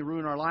testimony,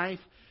 ruin our life.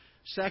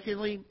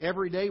 Secondly,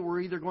 every day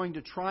we're either going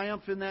to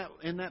triumph in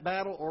that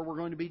battle or we're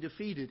going to be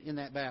defeated in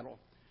that battle.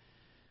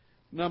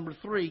 Number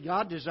 3,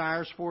 God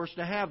desires for us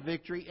to have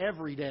victory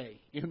every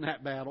day in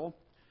that battle.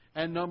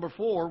 And number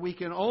 4, we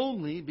can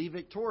only be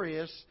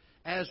victorious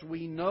as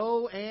we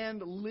know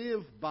and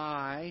live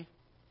by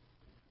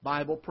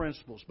Bible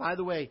principles. By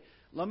the way,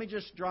 let me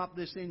just drop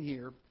this in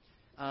here.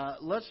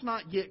 Let's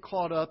not get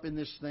caught up in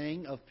this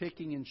thing of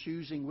picking and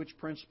choosing which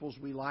principles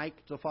we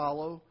like to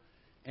follow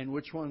and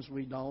which ones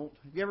we don't.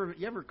 Have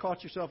you ever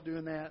caught yourself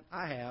doing that?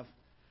 I have.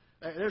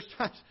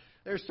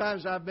 There's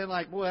times I've been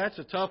like, boy, that's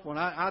a tough one.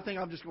 I think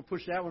I'm just going to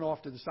push that one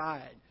off to the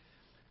side.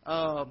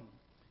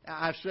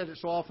 I've said it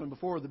so often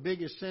before, the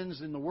biggest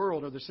sins in the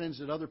world are the sins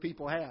that other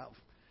people have.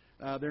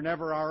 They're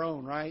never our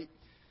own, right?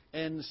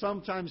 And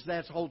sometimes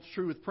that holds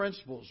true with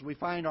principles. We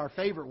find our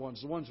favorite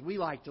ones, the ones we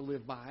like to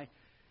live by.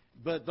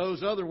 But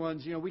those other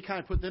ones, we kind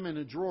of put them in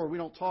a drawer. We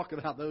don't talk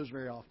about those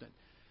very often.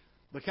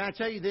 But can I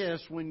tell you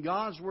this? When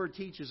God's Word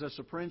teaches us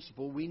a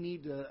principle, we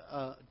need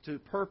to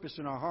purpose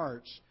in our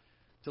hearts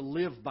to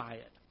live by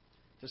it.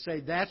 To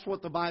say, that's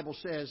what the Bible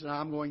says, and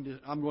I'm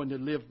going to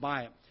live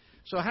by it.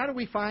 So how do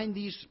we find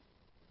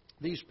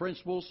these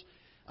principles?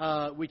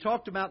 We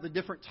talked about the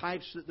different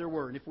types that there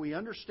were. And if we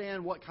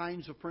understand what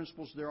kinds of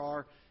principles there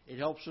are, it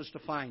helps us to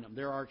find them.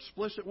 There are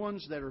explicit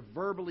ones that are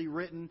verbally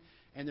written,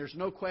 and there's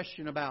no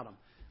question about them.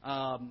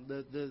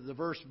 The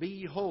verse, "Be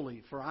ye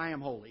holy, for I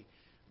am holy."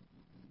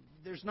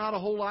 There's not a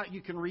whole lot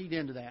you can read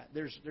into that.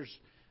 There's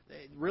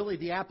really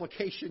the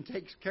application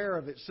takes care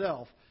of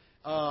itself.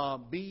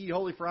 Be ye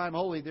holy, for I am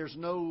holy. There's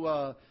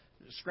no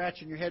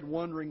scratching your head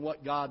wondering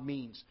what God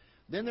means.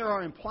 Then there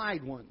are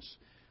implied ones.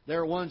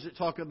 There are ones that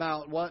talk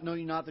about, "What know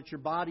ye not that your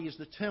body is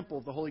the temple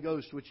of the Holy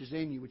Ghost, which is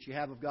in you, which you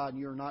have of God, and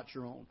you are not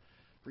your own,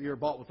 for you are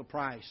bought with a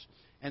price."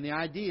 And the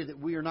idea that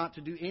we are not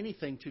to do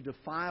anything to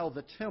defile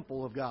the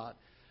temple of God.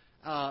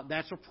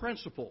 That's a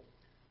principle,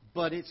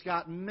 but it's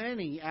got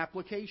many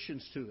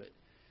applications to it.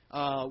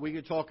 We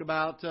could talk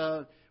about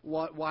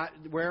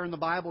where in the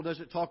Bible does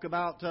it talk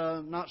about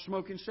not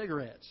smoking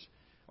cigarettes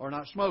or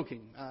not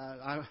smoking.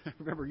 I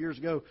remember years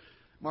ago,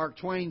 Mark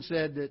Twain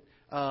said that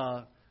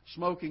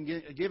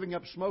giving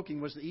up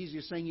smoking was the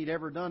easiest thing he'd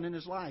ever done in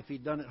his life.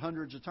 He'd done it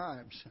hundreds of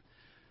times.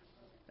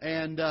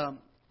 And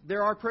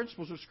there are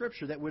principles of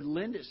Scripture that would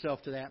lend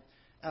itself to that.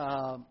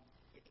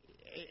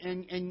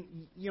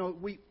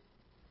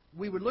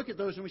 We would look at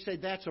those and we say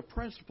that's a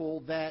principle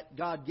that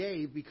God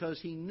gave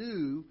because He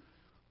knew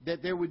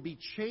that there would be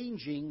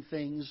changing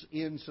things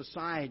in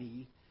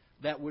society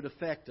that would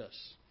affect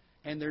us.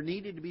 And there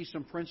needed to be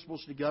some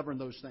principles to govern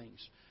those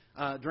things.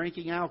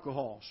 Drinking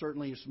alcohol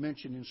certainly is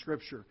mentioned in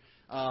Scripture.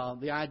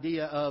 The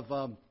idea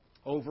of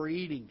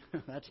overeating,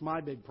 that's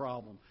my big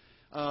problem.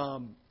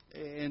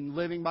 And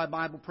living by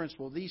Bible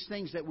principle. These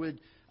things that would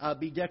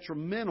be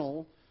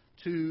detrimental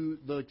to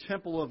the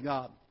temple of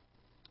God.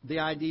 The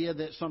idea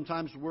that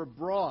sometimes we're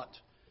brought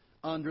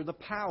under the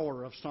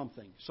power of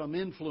something, some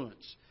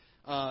influence.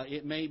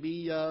 It may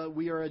be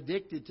we are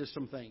addicted to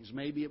some things.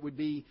 Maybe it would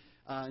be,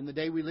 in the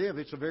day we live,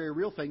 it's a very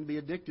real thing to be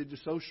addicted to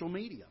social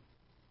media.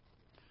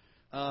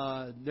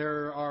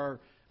 There are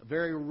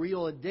very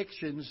real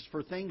addictions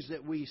for things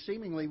that we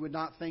seemingly would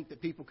not think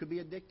that people could be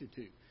addicted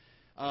to.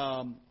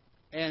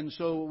 And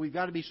so we've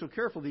got to be so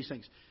careful of these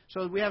things.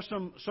 So we have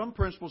some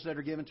principles that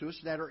are given to us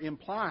that are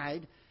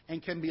implied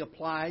and can be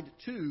applied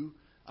to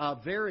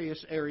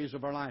various areas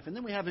of our life. And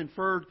then we have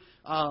inferred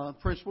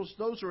principles.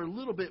 Those are a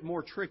little bit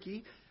more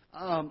tricky.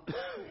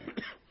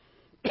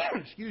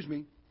 Excuse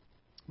me.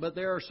 But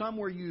there are some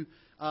where you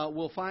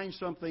will find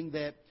something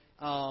that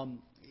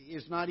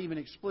is not even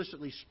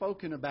explicitly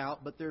spoken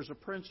about, but there's a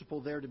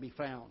principle there to be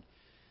found.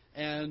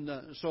 And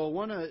so I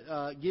want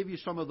to give you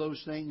some of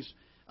those things.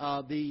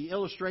 The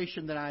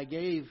illustration that I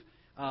gave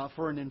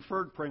for an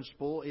inferred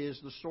principle is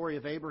the story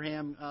of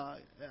Abraham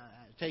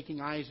taking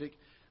Isaac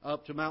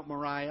up to Mount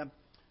Moriah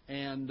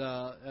and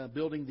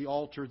building the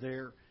altar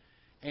there.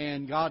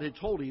 And God had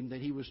told him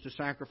that he was to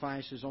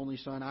sacrifice his only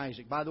son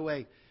Isaac. By the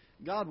way,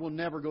 God will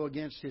never go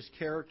against His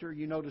character.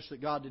 You notice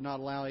that God did not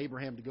allow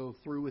Abraham to go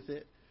through with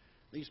it.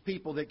 These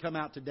people that come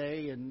out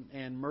today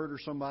and murder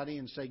somebody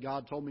and say,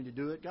 God told me to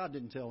do it, God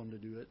didn't tell them to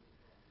do it.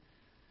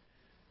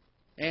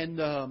 And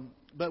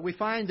but we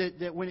find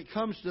that when it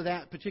comes to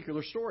that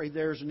particular story,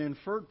 there's an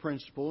inferred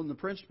principle, and the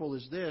principle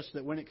is this,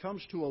 that when it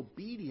comes to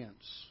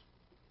obedience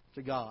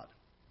to God,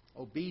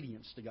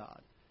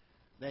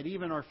 that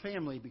even our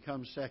family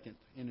becomes second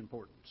in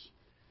importance.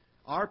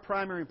 Our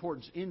primary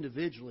importance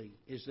individually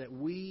is that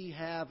we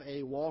have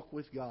a walk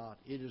with God.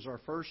 It is our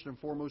first and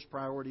foremost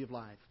priority of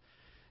life.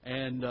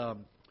 And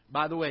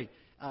by the way,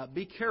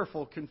 be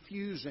careful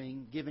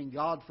confusing giving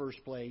God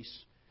first place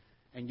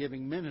and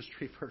giving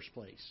ministry first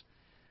place.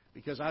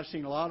 Because I've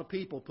seen a lot of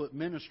people put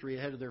ministry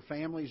ahead of their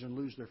families and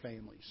lose their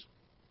families.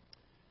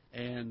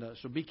 And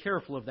so be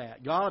careful of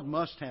that. God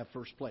must have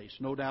first place,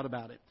 no doubt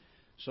about it.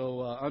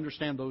 So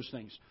understand those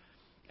things.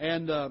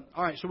 And all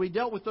right, so we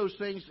dealt with those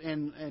things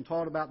and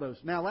taught about those.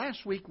 Now,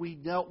 last week we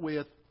dealt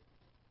with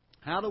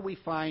how do we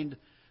find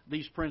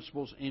these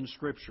principles in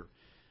Scripture.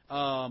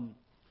 The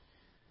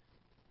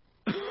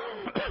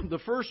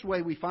first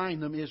way we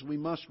find them is we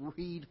must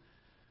read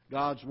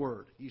God's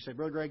Word. You say,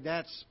 Brother Greg,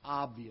 that's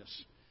obvious.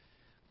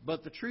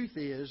 But the truth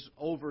is,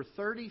 over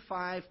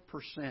 35%,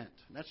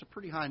 that's a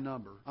pretty high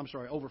number,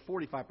 over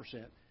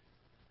 45%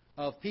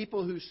 of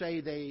people who say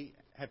they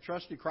have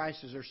trusted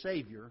Christ as their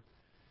Savior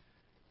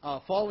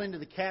fall into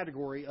the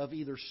category of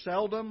either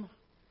seldom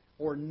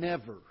or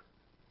never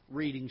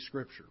reading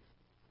Scripture.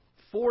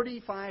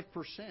 45%.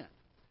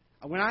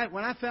 When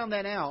I found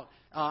that out,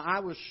 I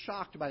was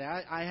shocked by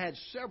that. I had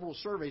several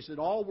surveys that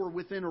all were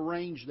within a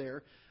range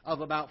there of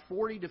about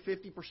 40 to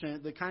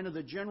 50%.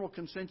 The general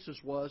consensus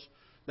was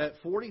that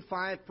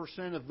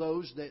 45% of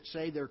those that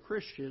say they're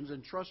Christians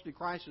and trusted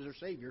Christ as their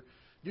Savior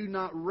do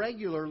not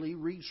regularly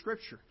read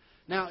Scripture.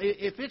 Now,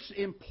 if it's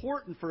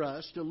important for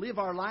us to live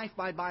our life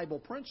by Bible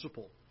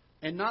principle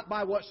and not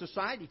by what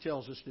society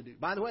tells us to do.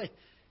 By the way,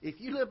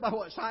 if you live by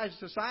what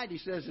society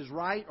says is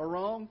right or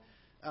wrong,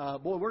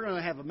 boy, we're going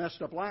to have a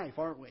messed up life,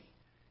 aren't we?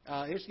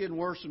 It's getting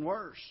worse and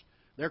worse.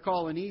 They're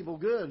calling evil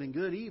good and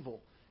good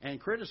evil and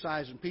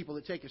criticizing people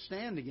that take a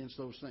stand against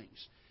those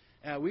things.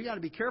 We've got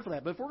to be careful of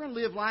that. But if we're going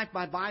to live life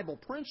by Bible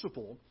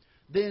principle,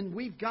 then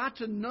we've got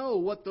to know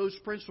what those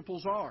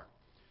principles are.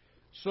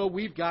 So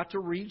we've got to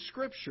read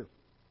Scripture.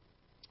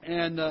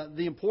 And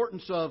the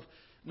importance of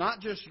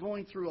not just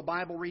going through a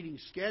Bible reading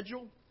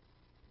schedule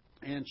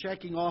and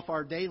checking off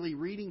our daily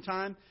reading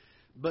time,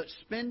 but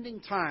spending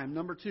time,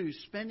 number 2,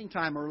 spending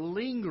time or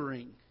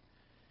lingering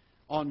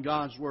on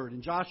God's Word.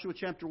 In Joshua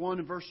chapter 1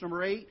 and verse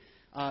number 8,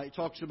 it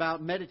talks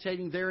about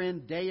meditating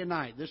therein day and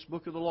night. This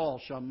book of the law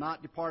shall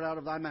not depart out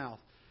of thy mouth,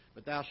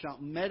 but thou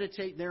shalt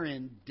meditate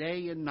therein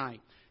day and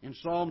night. In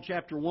Psalm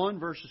chapter 1,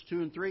 verses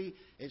 2 and 3,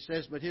 it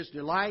says, But his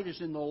delight is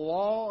in the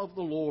law of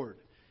the Lord,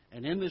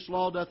 and in this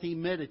law doth he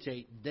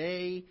meditate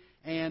day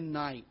and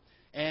night.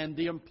 And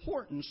the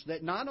importance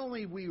that not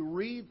only we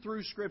read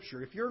through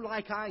Scripture, if you're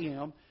like I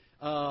am,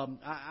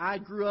 I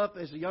grew up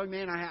as a young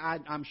man,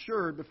 I'm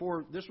sure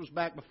this was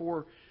back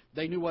before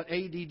they knew what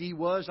ADD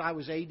was. I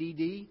was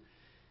ADD.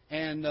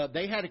 And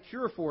they had a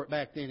cure for it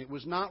back then. It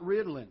was not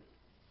Ritalin.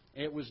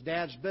 It was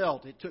Dad's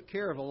belt. It took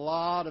care of a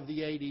lot of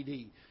the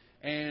ADD.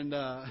 And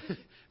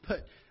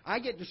but I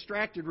get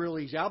distracted real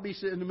easy. I'll be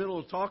sitting in the middle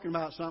of talking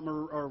about something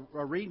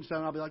or reading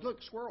something. I'll be like,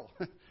 look, squirrel.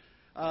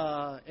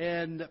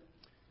 And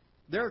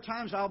there are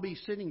times I'll be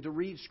sitting to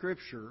read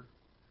Scripture,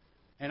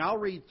 and I'll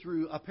read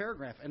through a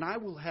paragraph, and I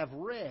will have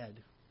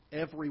read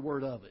every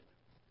word of it.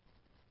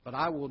 But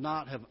I will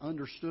not have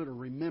understood or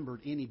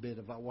remembered any bit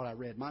of what I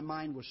read. My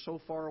mind was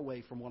so far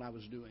away from what I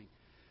was doing.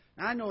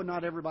 Now, I know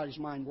not everybody's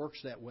mind works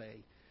that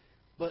way,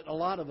 but a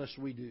lot of us,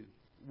 we do.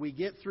 We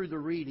get through the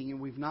reading,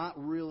 and we've not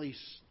really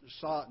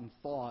sat and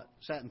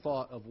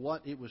thought of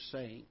what it was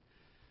saying.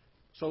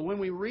 So when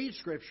we read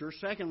Scripture,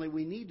 secondly,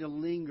 we need to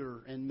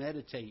linger and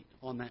meditate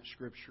on that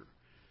Scripture.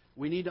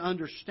 We need to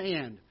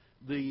understand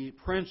the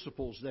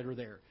principles that are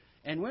there.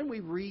 And when we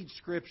read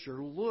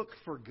Scripture, look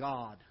for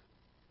God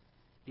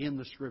in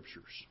the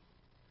Scriptures.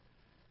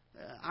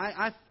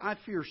 I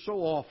fear so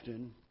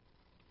often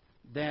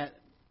that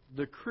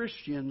the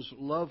Christian's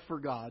love for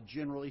God,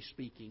 generally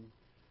speaking,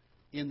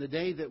 in the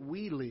day that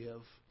we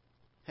live,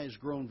 has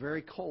grown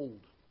very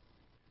cold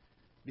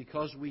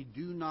because we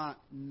do not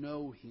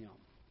know Him.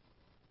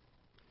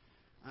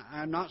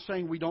 I'm not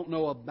saying we don't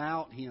know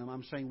about Him.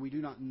 I'm saying we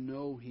do not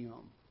know Him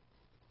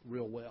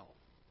real well.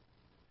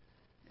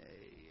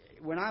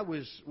 When I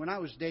was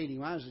dating,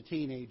 when I was a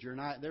teenager,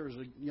 and there was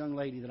a young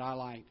lady that I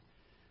liked,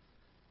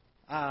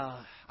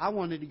 I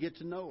wanted to get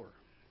to know her.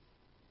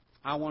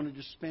 I wanted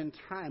to spend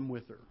time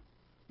with her.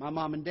 My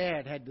mom and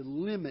dad had to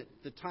limit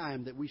the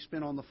time that we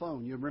spent on the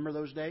phone. You remember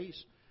those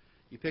days?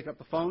 You pick up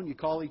the phone, you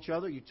call each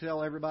other, you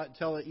tell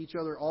each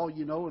other all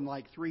you know in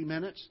like 3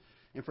 minutes,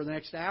 and for the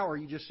next hour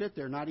you just sit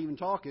there not even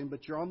talking,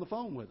 but you're on the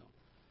phone with them.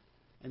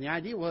 And the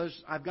idea was,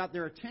 I've got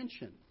their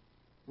attention.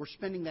 We're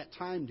spending that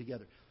time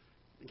together.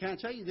 And can I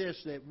tell you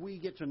this, that we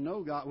get to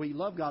know God, we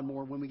love God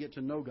more when we get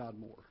to know God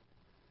more.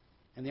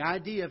 And the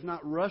idea of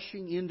not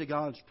rushing into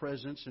God's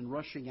presence and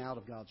rushing out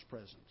of God's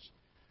presence.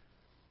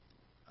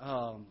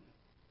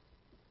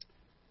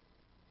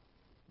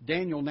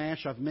 Daniel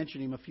Nash, I've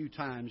mentioned him a few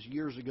times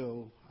years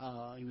ago.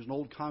 He was an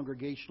old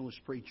Congregationalist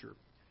preacher.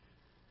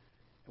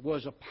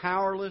 Was a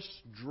powerless,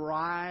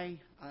 dry,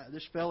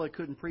 this fella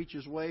couldn't preach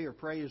his way or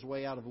pray his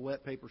way out of a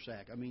wet paper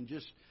sack. I mean,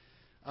 just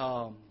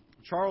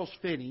Charles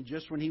Finney,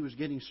 just when he was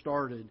getting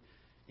started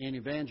in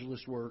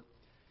evangelist work,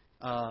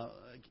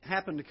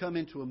 happened to come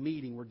into a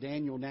meeting where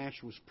Daniel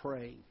Nash was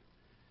praying.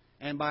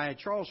 And by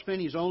Charles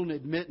Finney's own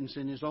admittance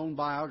in his own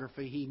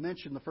biography, he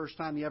mentioned the first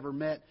time he ever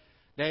met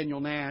Daniel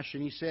Nash,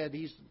 and he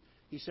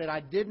said, I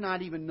did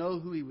not even know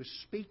who he was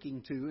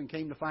speaking to, and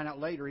came to find out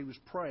later he was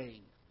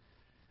praying.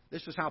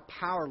 This is how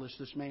powerless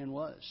this man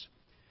was.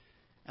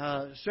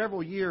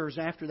 Several years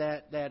after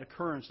that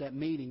occurrence, that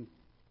meeting,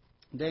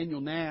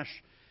 Daniel Nash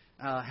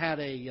had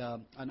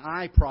an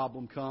eye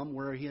problem come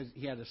where he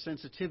had a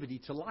sensitivity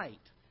to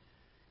light.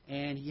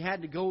 And he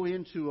had to go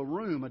into a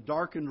room, a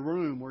darkened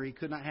room, where he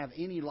could not have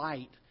any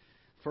light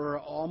for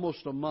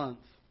almost a month.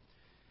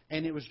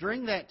 And it was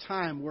during that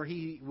time where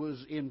he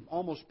was in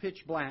almost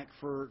pitch black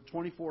for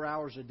 24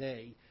 hours a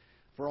day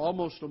for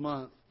almost a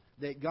month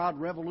that God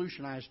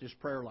revolutionized his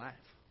prayer life.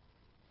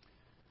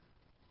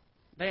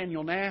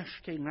 Daniel Nash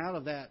came out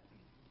of that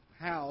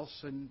house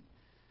and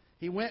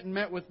he went and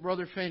met with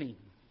Brother Finney.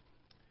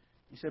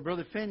 He said,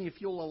 Brother Finney, if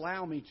you'll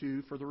allow me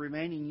to, for the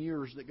remaining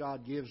years that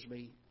God gives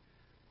me,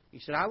 he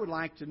said, I would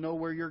like to know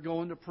where you're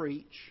going to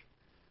preach.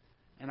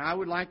 And I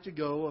would like to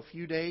go a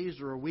few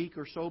days or a week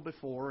or so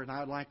before, and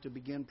I'd like to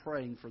begin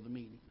praying for the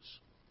meetings.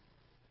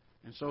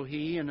 And so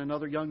he and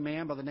another young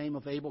man by the name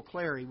of Abel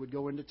Clary would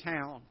go into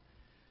town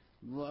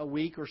a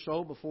week or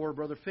so before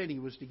Brother Finney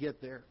was to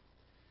get there.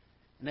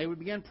 And they would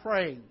begin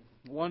praying.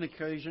 One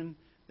occasion,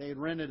 they had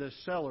rented a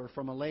cellar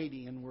from a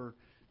lady and were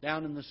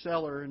down in the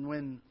cellar. And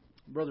when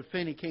Brother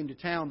Finney came to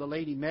town, the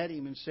lady met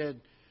him and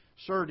said,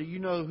 Sir, do you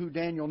know who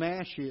Daniel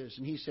Nash is?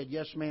 And he said,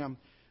 Yes, ma'am,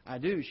 I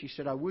do. She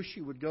said, I wish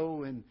you would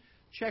go and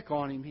check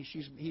on him.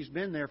 He's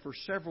been there for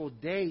several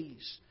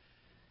days.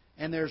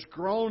 And there's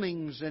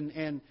groanings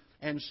and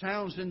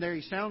sounds in there.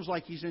 He sounds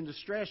like he's in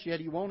distress, yet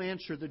he won't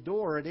answer the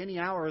door at any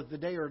hour of the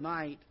day or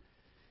night.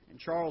 And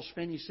Charles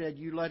Finney said,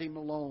 You let him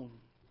alone.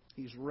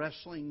 He's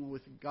wrestling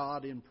with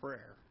God in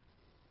prayer.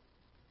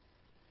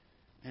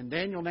 And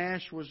Daniel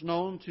Nash was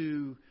known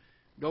to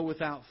go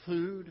without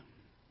food.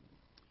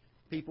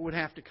 People would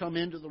have to come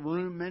into the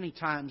room many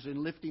times and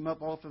lift him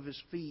up off of his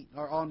feet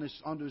or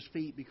onto his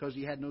feet because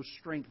he had no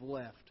strength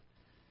left,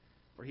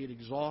 for he had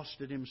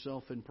exhausted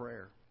himself in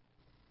prayer.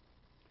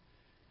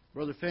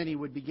 Brother Finney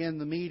would begin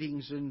the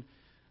meetings, and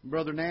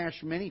Brother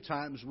Nash many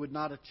times would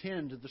not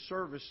attend to the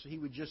service. He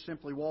would just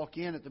simply walk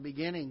in at the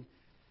beginning,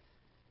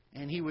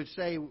 and he would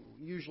say,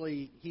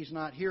 usually, he's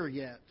not here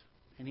yet,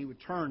 and he would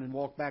turn and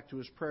walk back to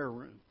his prayer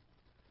room.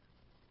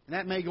 And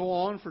that may go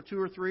on for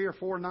 2 or 3 or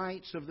 4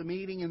 nights of the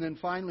meeting, and then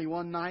finally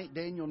one night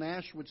Daniel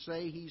Nash would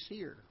say, He's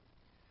here.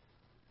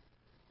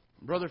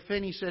 Brother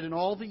Finney said, in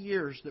all the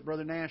years that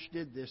Brother Nash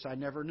did this, I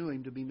never knew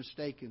him to be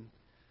mistaken,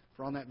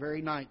 for on that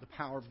very night the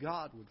power of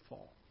God would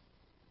fall.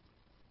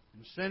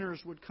 And sinners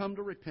would come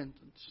to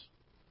repentance.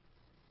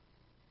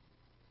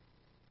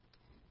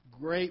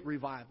 Great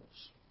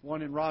revivals.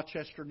 One in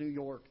Rochester, New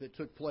York, that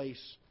took place.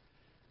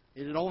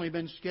 It had only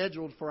been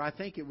scheduled for, I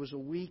think it was a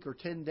week or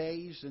 10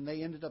 days, and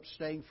they ended up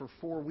staying for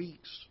 4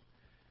 weeks.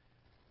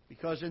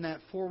 Because in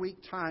that 4-week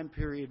time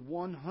period,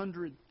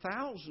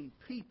 100,000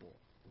 people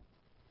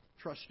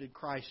trusted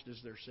Christ as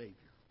their Savior.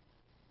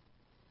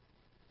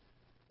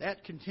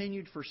 That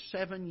continued for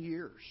 7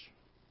 years.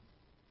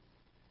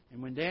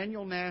 And when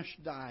Daniel Nash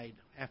died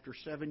after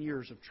 7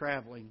 years of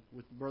traveling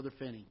with Brother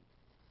Finney,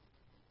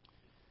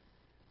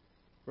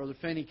 Brother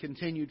Finney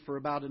continued for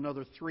about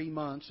another 3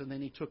 months, and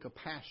then he took a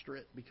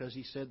pastorate because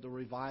he said the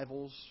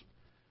revivals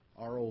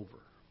are over.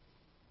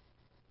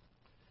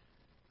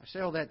 I say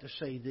all that to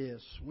say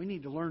this. We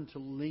need to learn to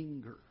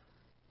linger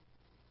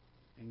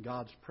in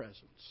God's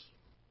presence.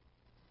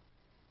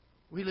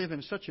 We live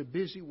in such a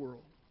busy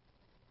world.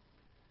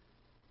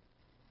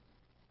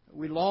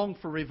 We long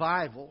for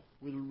revival.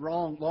 We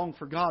long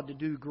for God to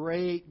do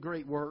great,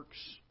 great works.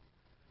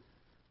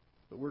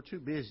 But we're too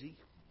busy.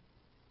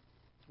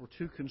 We're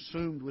too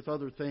consumed with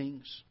other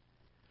things.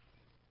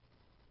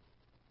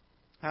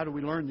 How do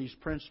we learn these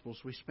principles?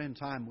 We spend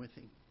time with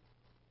Him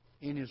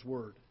in His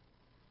Word.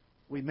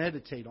 We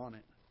meditate on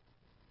it.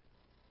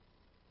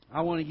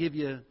 I want to give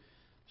you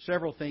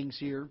several things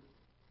here.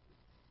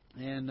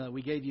 And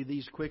we gave you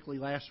these quickly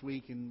last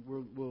week, and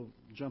we'll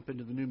jump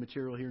into the new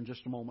material here in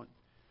just a moment.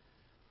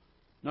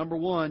 Number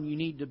one, you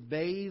need to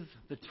bathe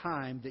the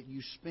time that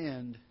you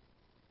spend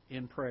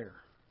in prayer.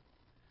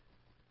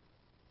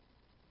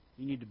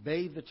 You need to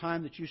bathe the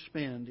time that you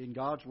spend in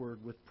God's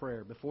Word with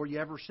prayer. Before you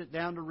ever sit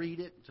down to read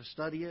it, to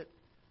study it,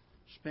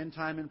 spend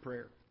time in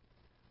prayer.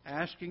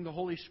 Asking the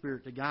Holy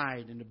Spirit to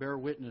guide and to bear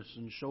witness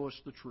and show us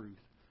the truth.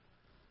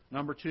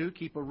 Number two,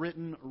 keep a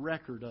written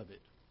record of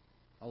it,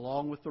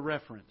 along with the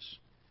reference.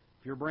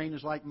 If your brain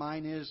is like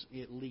mine is,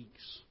 it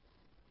leaks.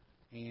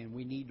 And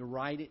we need to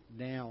write it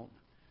down.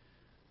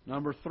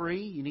 Number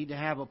three, you need to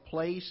have a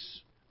you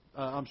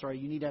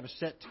need to have a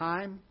set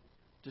time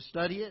to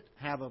study it,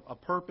 have a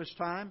purpose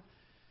time.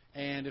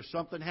 And if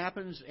something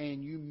happens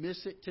and you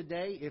miss it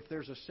today, if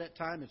there's a set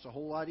time, it's a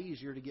whole lot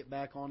easier to get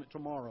back on it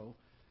tomorrow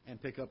and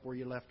pick up where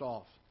you left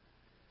off.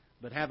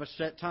 But have a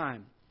set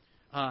time.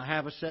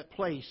 Have a set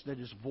place that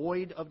is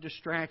void of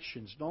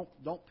distractions.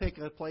 Don't pick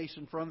a place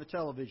in front of the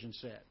television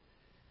set.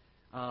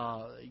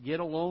 Get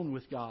alone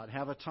with God.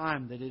 Have a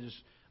time that is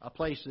a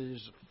place that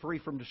is free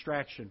from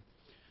distraction.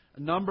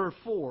 Number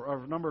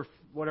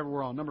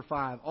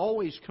five,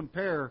 always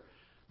compare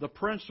the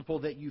principle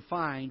that you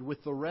find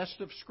with the rest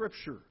of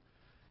Scripture.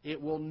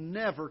 It will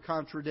never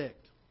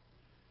contradict.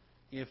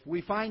 If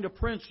we find a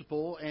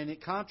principle and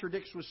it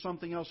contradicts with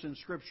something else in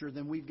Scripture,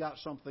 then we've got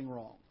something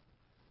wrong.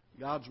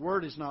 God's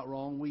Word is not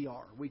wrong, we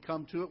are. We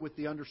come to it with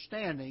the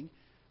understanding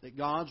that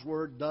God's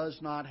Word does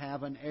not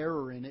have an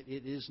error in it.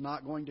 It is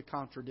not going to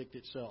contradict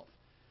itself.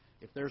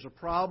 If there's a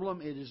problem,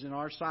 it is in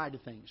our side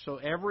of things. So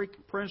every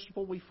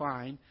principle we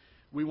find,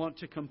 we want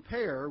to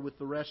compare with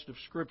the rest of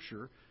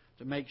Scripture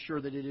to make sure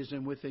that it is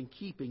within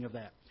keeping of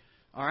that.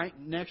 All right,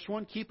 next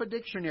one, keep a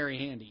dictionary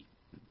handy.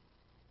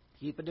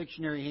 Keep a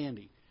dictionary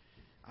handy.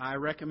 I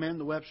recommend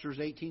the Webster's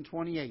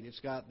 1828. It's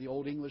got the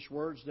Old English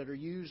words that are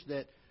used,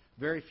 that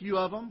very few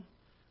of them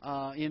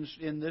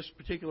in this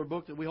particular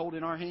book that we hold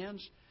in our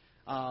hands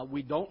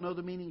we don't know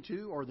the meaning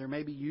to, or they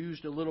may be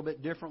used a little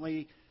bit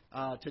differently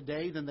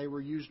today than they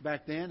were used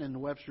back then, and the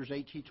Webster's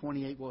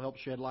 1828 will help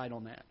shed light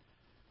on that.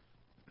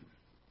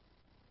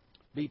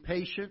 Be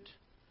patient,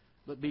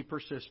 but be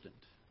persistent.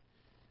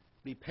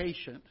 Be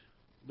patient,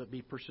 but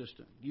be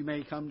persistent. You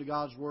may come to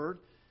God's Word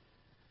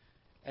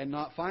and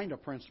not find a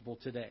principle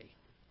today.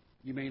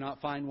 You may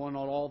not find one at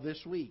all this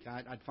week.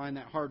 I'd find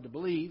that hard to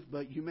believe,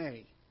 but you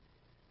may.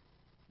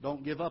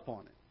 Don't give up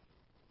on it.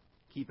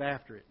 Keep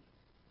after it.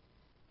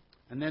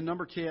 And then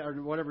number 10, or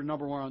whatever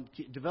number we're on,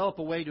 develop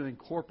a way to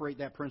incorporate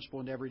that principle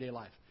into everyday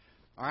life.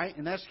 All right?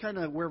 And that's kind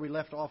of where we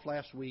left off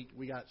last week.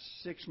 We got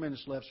 6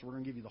 minutes left, so we're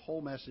going to give you the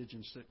whole message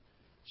in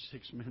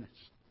 6 minutes.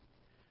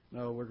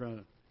 No, we're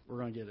going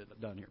to get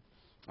it done here.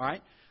 All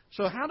right?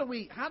 So how do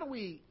we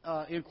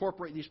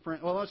incorporate these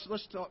principles? Well,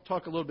 let's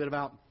talk a little bit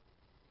about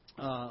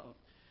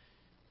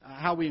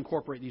how we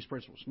incorporate these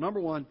principles. Number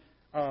one,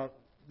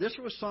 this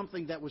was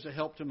something that was a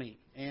help to me,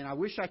 and I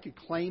wish I could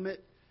claim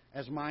it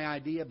as my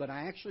idea, but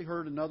I actually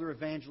heard another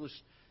evangelist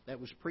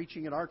that was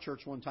preaching at our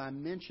church one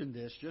time mention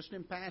this just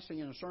in passing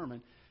in a sermon,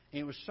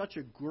 and it was such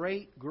a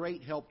great,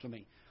 great help to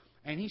me.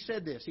 And he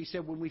said this. He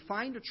said, when we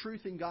find a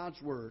truth in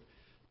God's Word,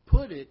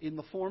 put it in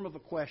the form of a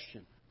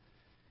question.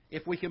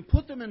 If we can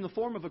put them in the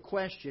form of a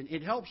question,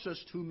 it helps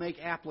us to make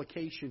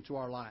application to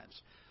our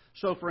lives.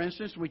 So, for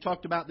instance, we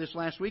talked about this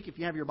last week. If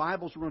you have your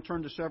Bibles, we're going to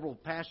turn to several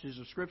passages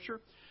of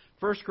Scripture.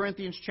 1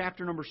 Corinthians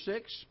chapter number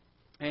 6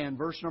 and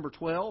verse number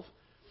 12.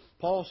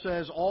 Paul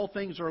says, all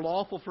things are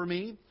lawful for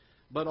me,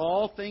 but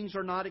all things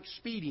are not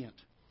expedient.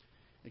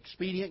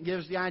 Expedient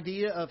gives the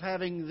idea of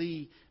having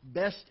the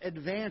best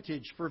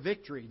advantage for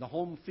victory, the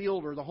home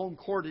field or the home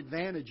court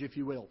advantage, if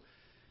you will.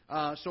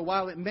 So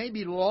while it may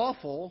be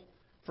lawful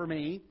for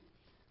me,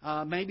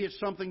 maybe it's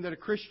something that a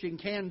Christian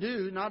can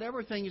do, not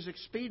everything is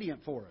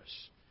expedient for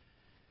us.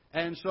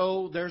 And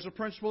so there's a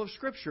principle of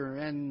Scripture,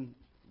 and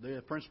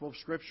the principle of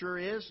Scripture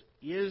is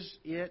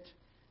it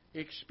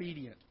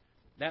expedient?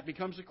 That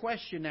becomes a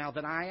question now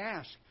that I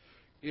ask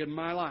in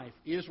my life.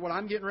 Is what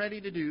I'm getting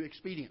ready to do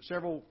expedient?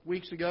 Several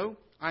weeks ago,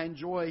 I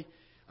enjoy,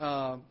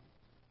 and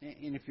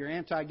if you're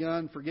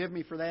anti-gun, forgive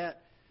me for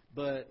that,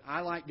 but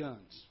I like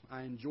guns.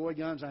 I enjoy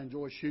guns. I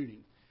enjoy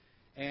shooting.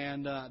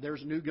 And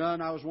there's a new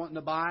gun I was wanting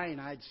to buy, and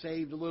I'd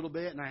saved a little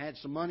bit, and I had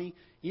some money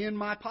in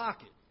my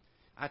pocket.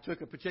 I took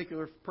a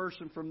particular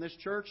person from this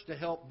church to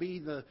help be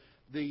the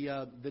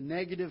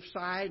negative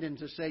side and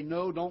to say,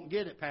 no, don't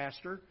get it,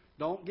 Pastor.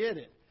 Don't get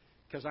it.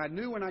 Because I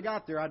knew when I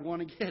got there I'd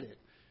want to get it.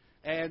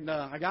 And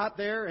I got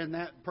there, and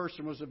that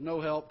person was of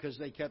no help because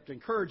they kept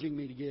encouraging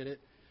me to get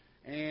it.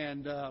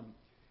 And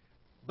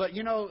but,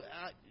 in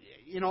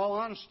all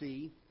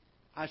honesty,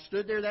 I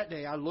stood there that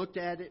day. I looked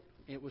at it.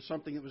 It was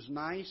something that was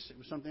nice. It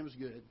was something that was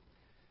good.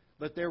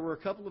 But there were a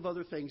couple of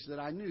other things that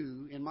I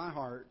knew in my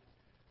heart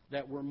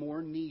that were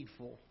more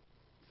needful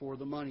for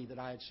the money that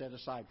I had set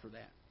aside for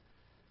that.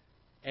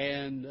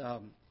 And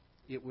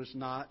it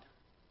wasn't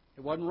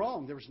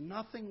wrong. There was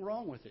nothing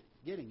wrong with it,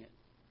 getting it.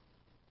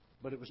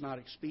 But it was not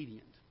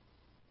expedient.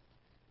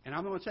 And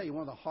I'm going to tell you,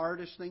 one of the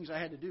hardest things I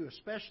had to do,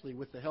 especially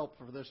with the help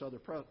of this other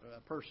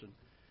person,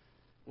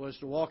 was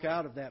to walk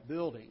out of that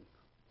building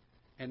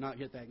and not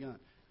get that gun.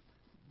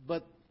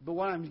 But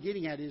what I'm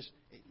getting at is,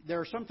 there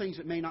are some things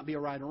that may not be a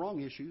right or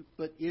wrong issue,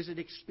 but is it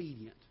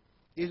expedient?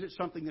 Is it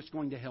something that's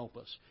going to help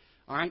us?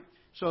 All right?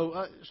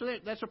 So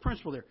that's a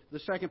principle there. The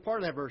second part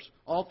of that verse,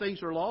 all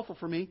things are lawful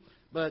for me,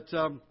 but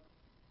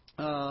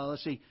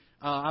let's see,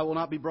 I will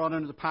not be brought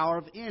under the power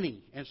of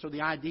any. And so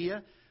the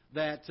idea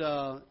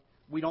that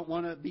we don't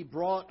want to be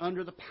brought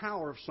under the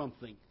power of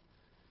something.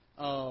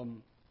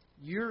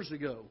 Years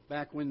ago,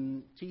 back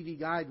when TV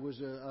Guide was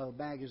a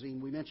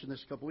magazine, we mentioned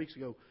this a couple weeks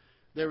ago,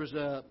 there was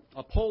a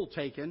poll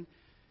taken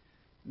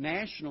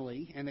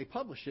nationally, and they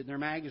published it in their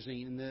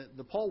magazine. And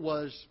the poll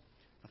was,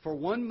 for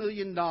 $1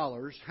 million,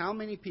 how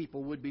many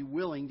people would be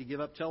willing to give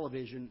up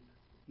television,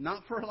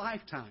 not for a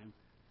lifetime,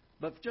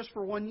 but just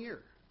for 1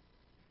 year?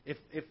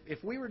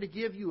 If we were to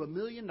give you $1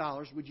 million,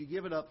 would you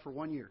give it up for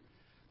 1 year?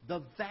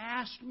 The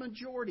vast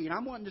majority, and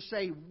I'm wanting to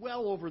say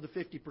well over the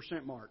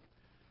 50% mark,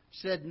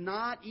 said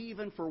not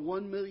even for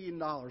 $1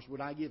 million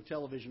would I give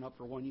television up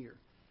for 1 year.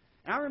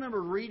 And I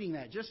remember reading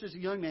that just as a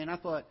young man. I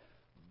thought,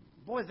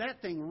 boy,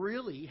 that thing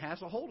really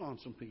has a hold on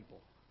some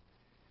people.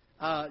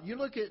 You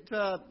look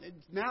at,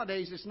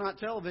 nowadays it's not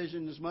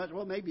television as much.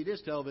 Well, maybe it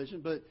is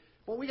television, but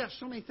we got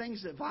so many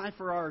things that vie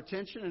for our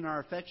attention and our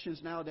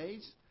affections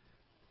nowadays.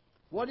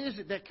 What is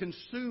it that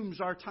consumes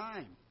our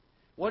time?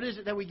 What is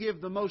it that we give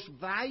the most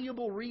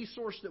valuable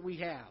resource that we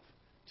have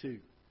to?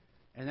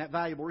 And that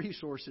valuable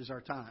resource is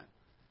our time.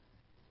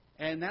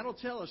 And that'll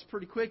tell us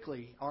pretty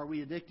quickly, are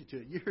we addicted to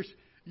it?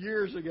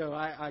 Years ago,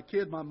 I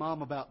kid my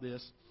mom about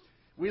this.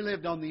 We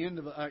lived on the end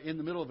of in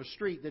the middle of a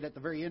street that at the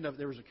very end of it,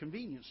 there was a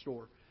convenience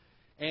store.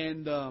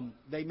 And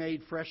they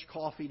made fresh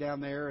coffee down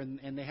there,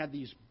 and they had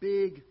these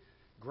big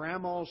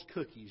Grandma's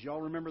cookies. Y'all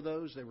remember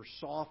those? They were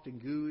soft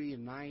and gooey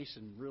and nice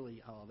and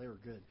really, they were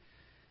good.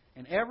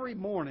 And every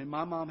morning,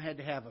 my mom had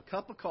to have a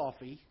cup of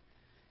coffee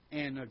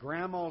and a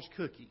Grandma's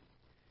cookie.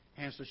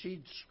 And so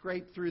she'd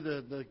scrape through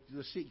the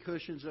seat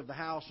cushions of the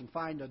house and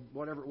find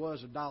whatever it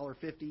was,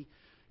 $1.50,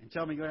 and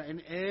tell me to go down.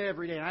 And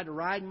every day, I had to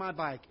ride my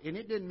bike. And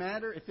it didn't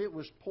matter if it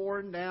was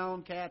pouring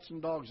down cats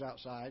and dogs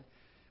outside.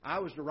 I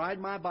was to ride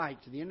my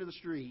bike to the end of the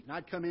street, and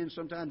I'd come in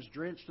sometimes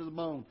drenched to the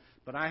bone.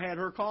 But I had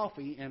her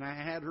coffee, and I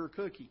had her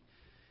cookie.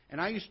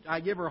 And I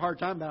give her a hard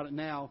time about it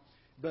now.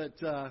 But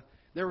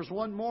there was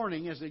one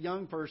morning as a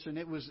young person,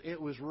 it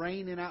was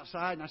raining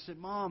outside, and I said,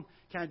 Mom,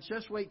 can I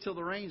just wait till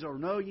the rain's over?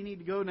 No, you need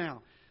to go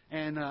now.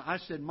 And I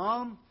said,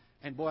 Mom,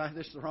 and boy,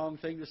 this is the wrong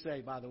thing to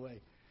say, by the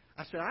way.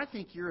 I said, I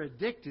think you're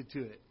addicted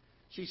to it.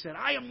 She said,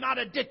 I am not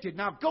addicted.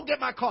 Now go get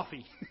my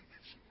coffee.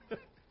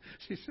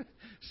 She said,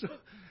 so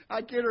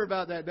I kid her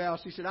about that now.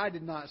 She said, I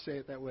did not say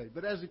it that way.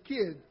 But as a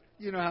kid,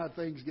 you know how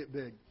things get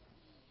big.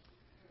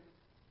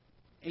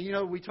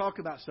 And we talk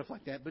about stuff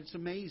like that, but it's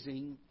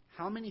amazing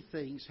how many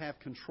things have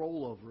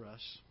control over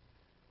us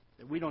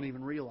that we don't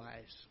even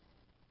realize.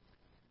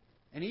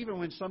 And even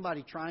when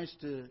somebody tries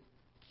to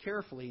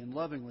carefully and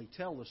lovingly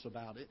tell us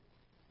about it,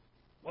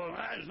 well,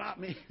 that is not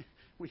me.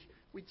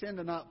 We tend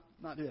to not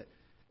do it.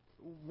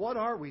 What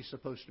are we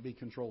supposed to be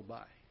controlled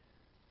by?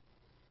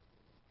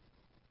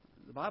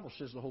 The Bible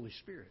says the Holy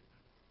Spirit.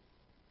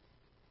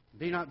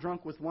 Be not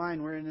drunk with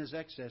wine wherein is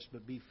excess,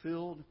 but be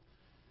filled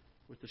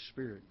with the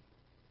Spirit.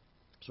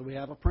 So we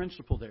have a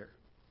principle there.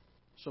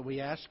 So we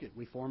ask it.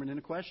 We form it in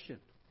a question.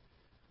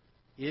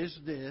 Is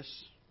this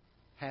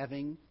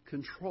having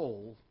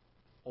control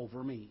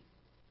over me?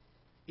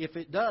 If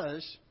it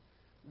does,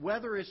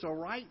 whether it's a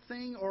right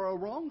thing or a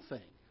wrong thing,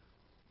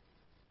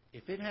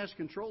 if it has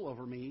control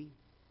over me,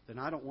 then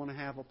I don't want to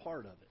have a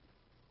part of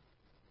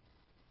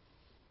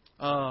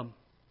it.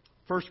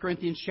 1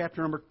 Corinthians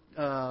chapter number,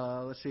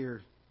 1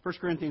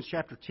 Corinthians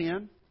chapter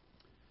 10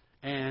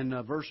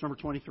 and verse number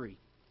 23.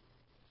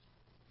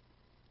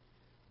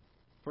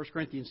 1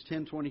 Corinthians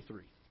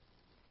 10:23.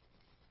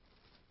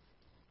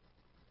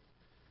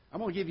 I'm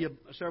going to give you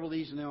several of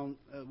these, and then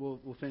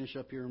we'll finish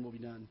up here and we'll be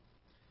done.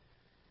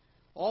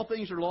 All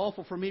things are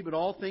lawful for me, but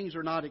all things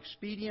are not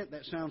expedient.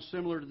 That sounds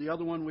similar to the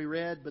other one we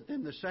read, but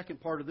then the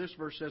second part of this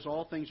verse says,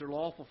 all things are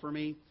lawful for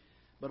me,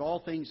 but all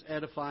things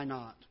edify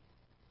not.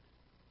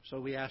 So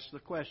we ask the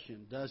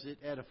question, does it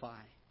edify?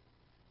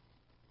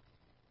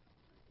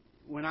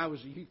 When I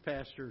was a youth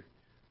pastor,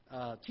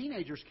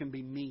 teenagers can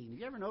be mean. Have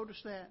you ever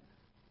noticed that?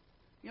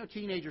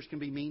 Teenagers can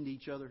be mean to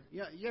each other.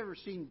 You ever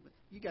seen,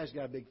 you guys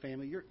got a big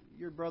family,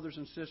 your brothers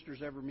and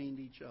sisters ever mean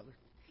to each other?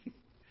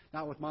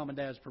 Not with Mom and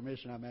Dad's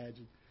permission, I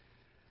imagine.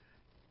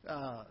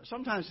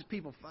 Sometimes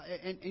people,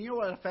 and you know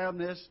what I found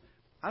this?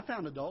 I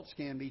found adults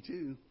can be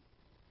too.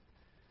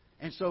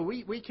 And so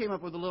we came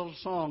up with a little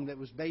song that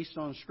was based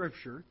on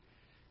Scripture.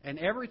 And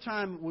every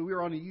time when we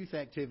were on a youth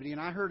activity,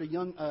 and I heard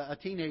a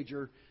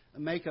teenager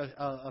make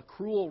a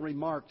cruel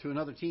remark to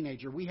another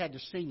teenager, we had to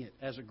sing it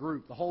as a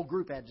group. The whole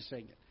group had to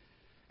sing it.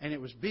 And it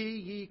was, "Be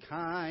ye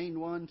kind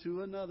one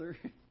to another,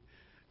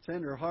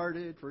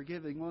 tender-hearted,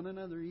 forgiving one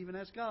another, even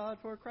as God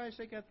for Christ's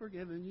sake hath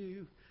forgiven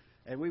you."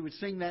 And we would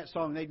sing that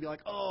song, and they'd be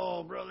like,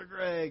 "Oh, Brother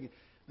Greg."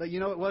 But you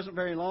know, it wasn't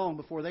very long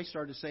before they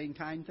started saying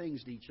kind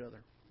things to each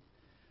other.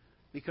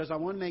 Because I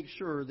want to make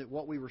sure that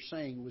what we were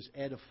saying was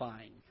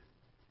edifying,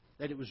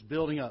 that it was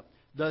building up.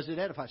 Does it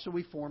edify? So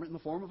we form it in the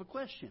form of a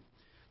question.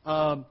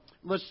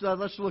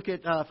 Let's look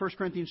at 1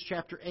 Corinthians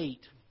chapter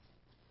 8.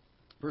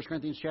 1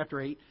 Corinthians chapter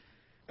 8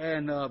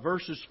 and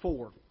verses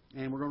 4.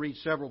 And we're going to read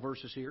several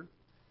verses here.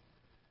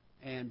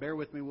 And bear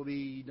with me, we'll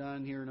be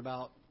done here in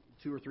about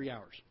 2 or 3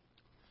 hours.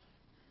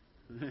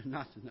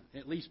 Not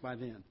at least by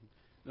then.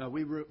 No,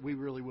 we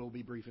really will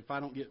be brief. If I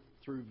don't get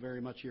through very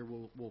much here,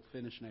 we'll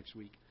finish next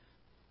week.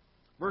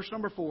 Verse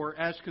number 4,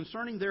 "As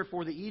concerning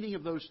therefore the eating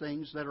of those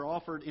things that are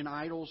offered in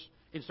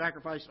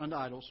sacrifice unto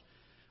idols,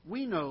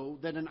 we know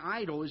that an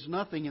idol is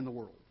nothing in the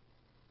world."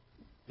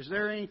 Is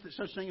there any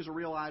such thing as a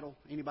real idol?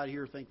 Anybody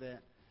here think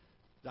that?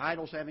 The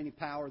idols have any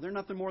power? They're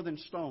nothing more than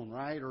stone,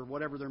 right? Or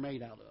whatever they're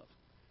made out of.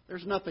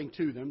 There's nothing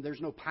to them.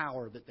 There's no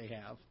power that they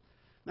have.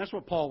 That's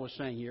what Paul was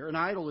saying here. An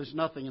idol is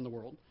nothing in the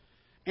world.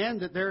 And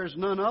that there is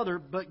none other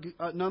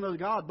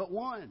God but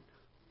one.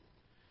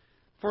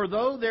 "For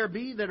though there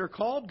be that are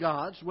called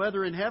gods,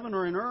 whether in heaven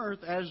or in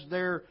earth, as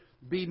there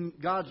be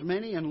gods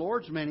many and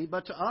lords many,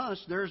 but to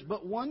us there is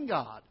but one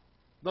God,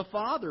 the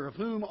Father, of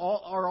whom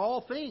are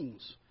all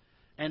things,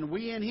 and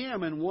we in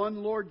Him, and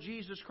one Lord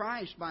Jesus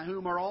Christ, by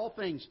whom are all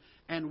things,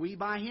 and we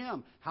by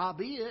Him.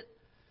 Howbeit,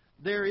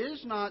 there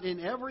is not in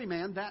every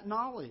man that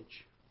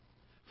knowledge.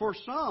 For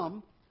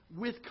some,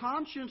 with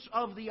conscience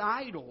of the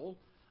idol,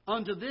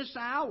 unto this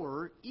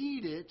hour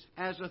eat it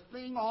as a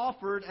thing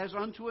offered as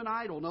unto an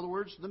idol." In other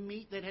words, the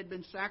meat that had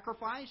been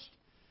sacrificed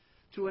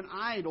to an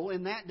idol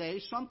in that day.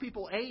 Some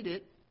people ate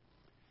it,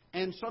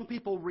 and some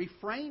people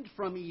refrained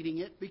from eating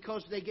it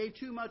because they gave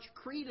too much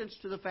credence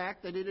to the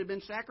fact that it had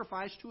been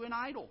sacrificed to an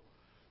idol.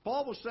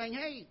 Paul was saying,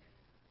 hey,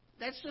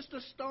 that's just a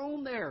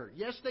stone there.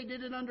 Yes, they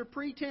did it under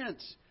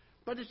pretense,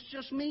 but it's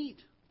just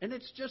meat, and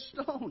it's just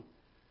stone.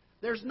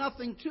 There's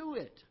nothing to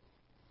it.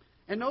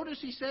 And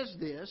notice he says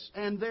this,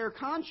 "And their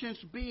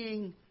conscience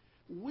being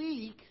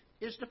weak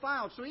is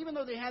defiled." So even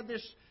though they had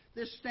this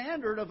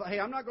standard of, hey,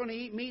 I'm not going to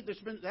eat meat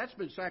that's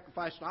been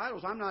sacrificed to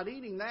idols, I'm not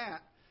eating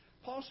that,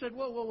 Paul said,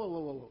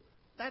 whoa.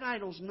 That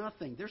idol's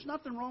nothing. There's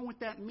nothing wrong with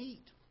that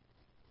meat.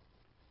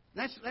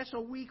 That's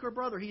a weaker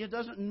brother. He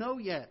doesn't know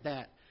yet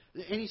that.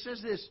 And he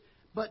says this,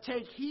 "But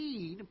take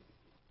heed,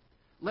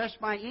 lest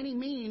by any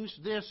means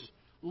this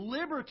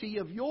liberty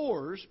of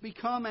yours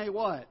become a"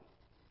 what?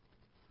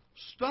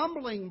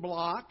 "Stumbling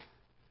block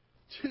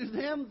to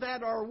them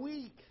that are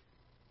weak."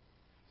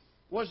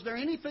 Was there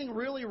anything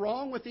really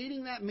wrong with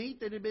eating that meat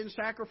that had been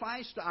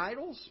sacrificed to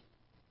idols?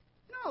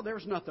 No,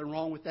 there's nothing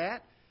wrong with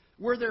that.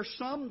 Were there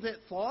some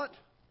that thought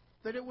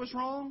that it was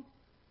wrong?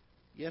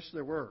 Yes,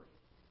 there were.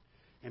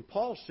 And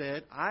Paul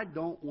said, I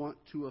don't want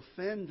to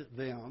offend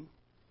them,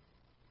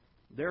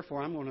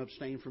 therefore I'm going to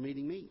abstain from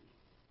eating meat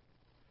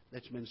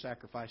that's been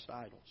sacrificed to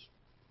idols.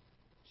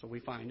 So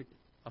we find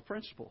a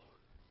principle.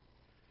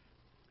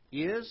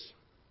 Is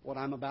what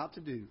I'm about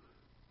to do,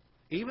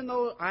 even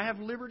though I have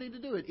liberty to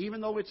do it, even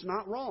though it's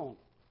not wrong,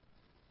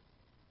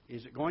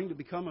 is it going to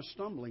become a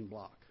stumbling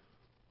block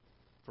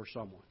for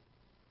someone?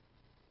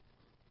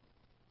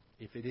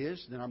 If it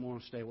is, then I'm going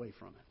to stay away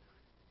from it.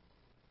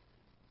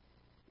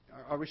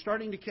 Are we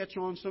starting to catch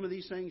on some of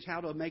these things, how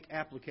to make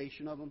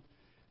application of them?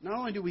 Not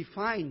only do we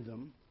find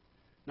them,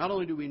 not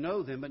only do we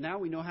know them, but now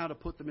we know how to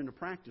put them into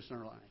practice in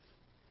our life.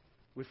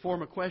 We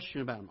form a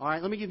question about them. All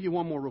right, let me give you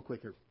one more real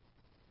quick here.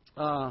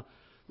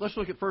 Let's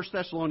look at 1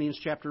 Thessalonians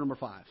chapter number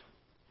 5.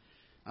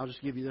 I'll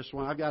just give you this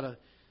one.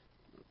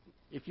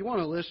 If you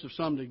want a list of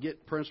some to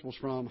get principles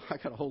from, I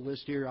got a whole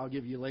list here. I'll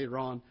give you later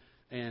on,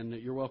 and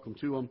you're welcome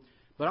to them.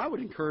 But I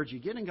would encourage you,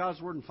 get in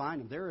God's Word and find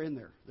them. They're in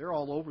there. They're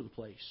all over the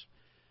place.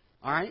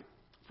 All right?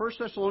 1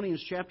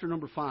 Thessalonians chapter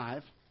number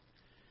 5,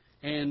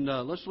 and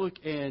let's look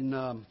in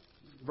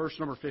verse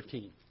number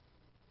 15.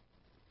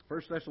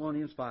 1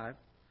 Thessalonians 5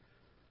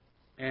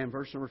 and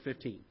verse number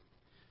 15.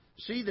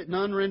 "See that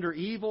none render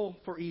evil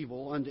for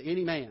evil unto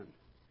any man,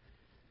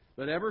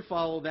 but ever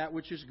follow that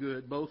which is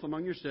good, both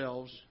among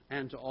yourselves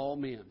and to all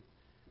men."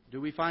 Do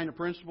we find a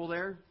principle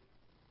there?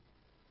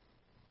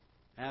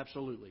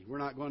 Absolutely. We're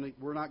not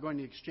going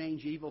to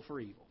exchange evil for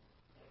evil.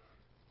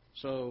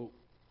 So,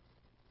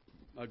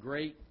 a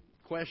great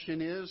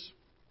question is,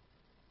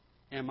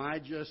 am I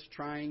just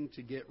trying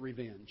to get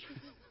revenge?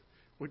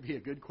 Would be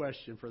a good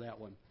question for that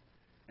one.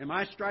 Am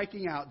I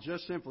striking out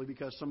just simply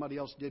because somebody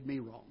else did me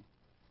wrong?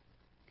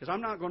 Because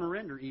I'm not going to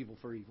render evil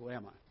for evil,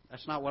 am I?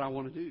 That's not what I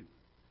want to do.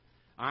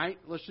 All right,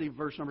 let's see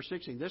verse number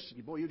 16.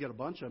 Boy, you get a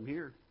bunch of them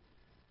here.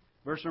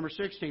 Verse number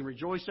 16,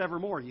 rejoice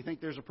evermore. You think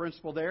there's a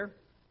principle there?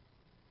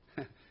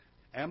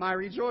 Am I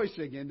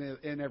rejoicing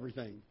in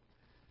everything?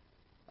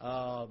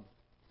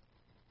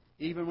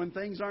 Even when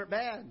things aren't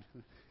bad,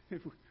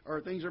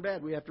 or things are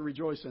bad, we have to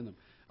rejoice in them.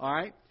 All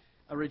right?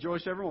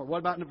 Rejoice evermore. What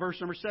about in verse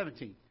number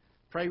 17?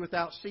 Pray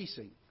without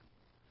ceasing.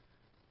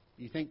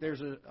 You think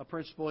there's a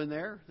principle in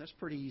there? That's a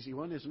pretty easy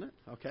one, isn't it?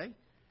 Okay.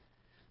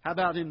 How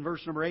about in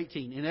verse number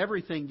 18? In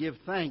everything give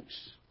thanks.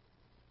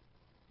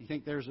 You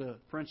think there's a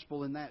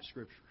principle in that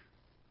scripture?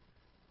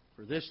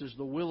 For this is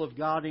the will of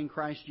God in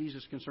Christ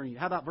Jesus concerning you.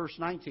 How about verse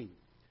 19?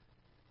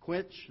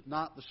 Quench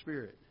not the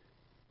Spirit.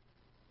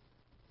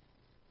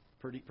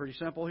 Pretty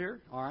simple here.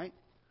 All right.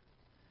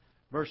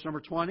 Verse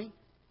number 20.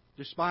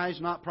 Despise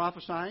not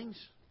prophesying.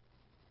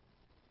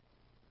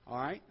 All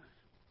right.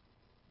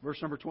 Verse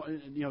number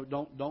 20.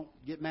 Don't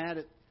get mad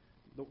at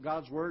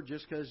God's Word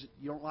just because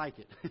you don't like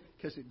it,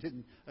 because it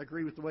didn't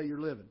agree with the way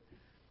you're living.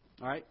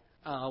 All right.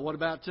 What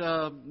about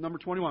number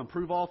 21?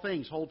 Prove all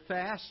things. Hold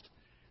fast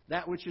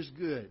that which is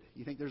good.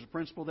 You think there's a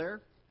principle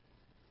there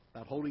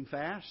about holding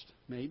fast?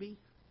 Maybe.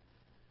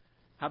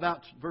 How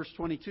about verse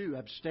 22?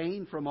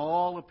 Abstain from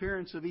all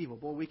appearance of evil.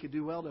 Boy, we could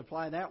do well to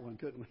apply that one,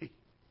 couldn't we?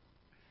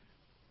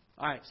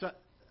 All right, so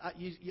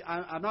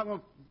I'm not going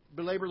to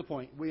belabor the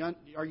point.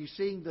 Are you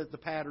seeing the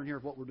pattern here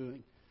of what we're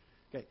doing?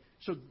 Okay,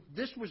 so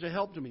this was a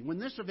help to me. When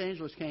this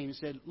evangelist came and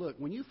said, look,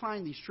 when you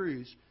find these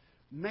truths,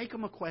 make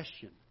them a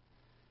question.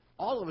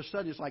 All of a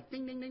sudden, it's like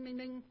ding, ding, ding, ding,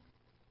 ding.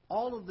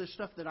 All of this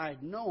stuff that I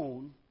had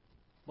known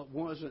but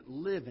wasn't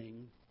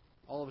living,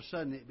 all of a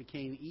sudden it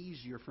became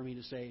easier for me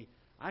to say,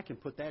 I can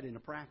put that into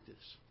practice.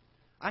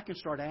 I can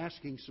start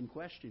asking some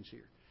questions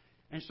here.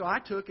 And so I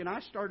took and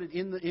I started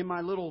in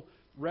my little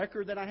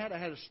record that I had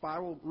a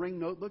spiral ring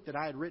notebook that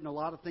I had written a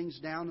lot of things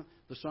down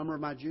the summer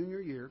of my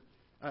junior year,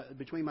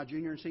 between my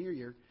junior and senior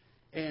year.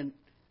 And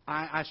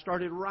I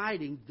started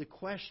writing the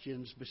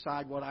questions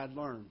beside what I'd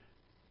learned.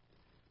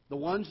 The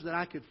ones that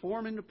I could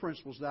form into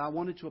principles that I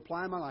wanted to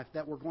apply in my life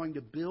that were going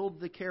to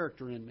build the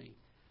character in me.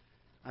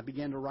 I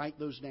began to write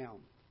those down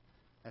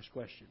as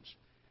questions.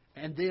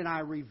 And then I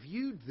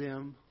reviewed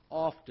them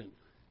often.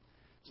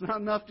 It's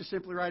not enough to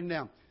simply write them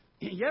down.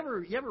 You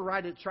ever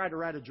try to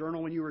write a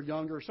journal when you were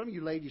younger? Some of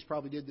you ladies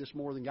probably did this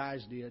more than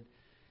guys did.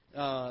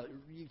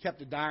 You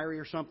kept a diary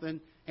or something,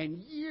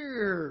 and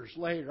years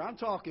later, I'm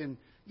talking,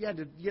 you had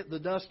to get the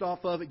dust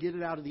off of it, get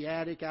it out of the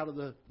attic, out of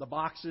the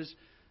boxes.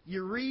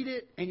 You read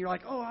it, and you're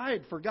like, oh, I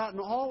had forgotten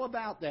all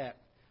about that.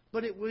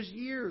 But it was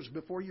years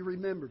before you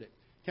remembered it.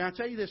 Can I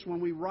tell you this? When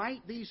we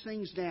write these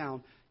things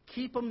down,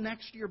 keep them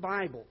next to your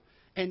Bible.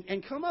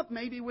 And come up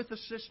maybe with a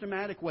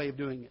systematic way of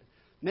doing it.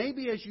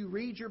 Maybe as you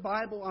read your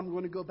Bible, I'm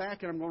going to go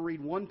back and I'm going to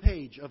read one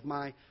page of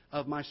my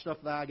stuff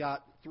that I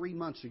got 3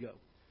 months ago.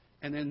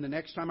 And then the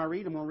next time I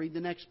read, I'm going to read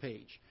the next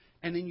page.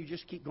 And then you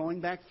just keep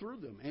going back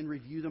through them and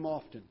review them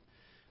often.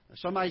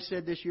 Somebody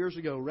said this years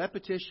ago,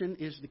 repetition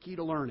is the key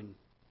to learning.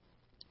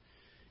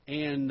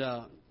 And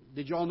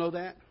did you all know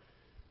that?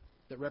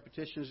 That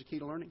repetition is the key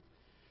to learning?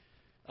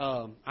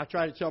 I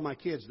try to tell my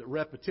kids that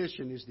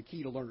repetition is the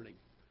key to learning.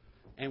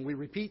 And we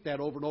repeat that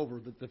over and over,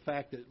 the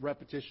fact that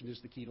repetition is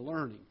the key to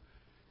learning.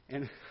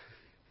 And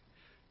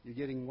you're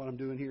getting what I'm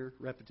doing here?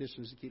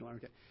 Repetition is the key to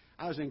learning. Okay.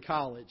 I was in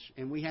college,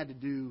 and we had to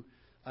do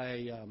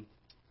a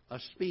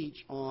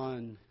speech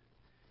on,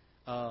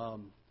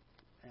 I'm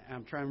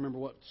trying to remember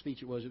what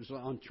speech it was. It was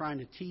on trying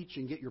to teach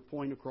and get your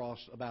point across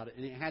about it.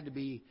 And it had to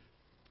be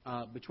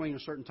between a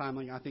certain time,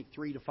 like I think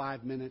 3 to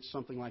 5 minutes,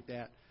 something like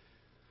that.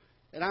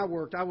 And I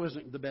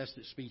wasn't the best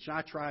at speech.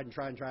 I tried and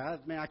tried and tried.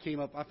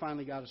 I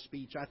finally got a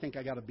speech. I think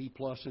I got a B+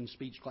 in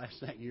speech class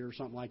that year or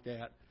something like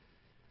that.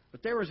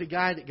 But there was a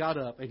guy that got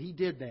up, and he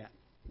did that.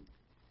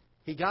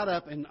 He got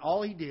up, and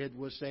all he did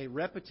was say,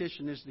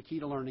 repetition is the key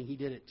to learning. He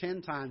did it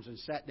 10 times and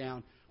sat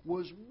down,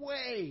 was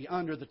way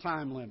under the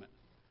time limit.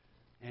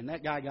 And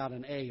that guy got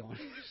an A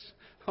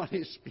on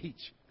his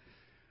speech.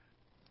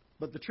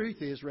 But the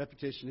truth is,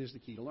 repetition is the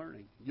key to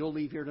learning. You'll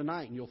leave here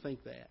tonight, and you'll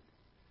think that.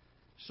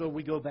 So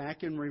we go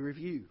back and we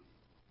review.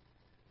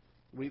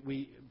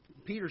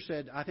 Peter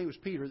said, I think it was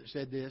Peter that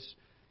said this.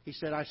 He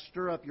said, I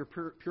stir up your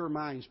pure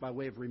minds by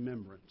way of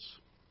remembrance.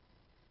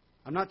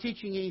 I'm not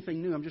teaching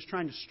anything new. I'm just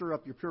trying to stir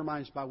up your pure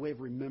minds by way of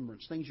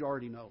remembrance, things you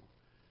already know.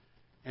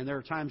 And there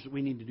are times that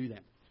we need to do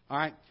that. All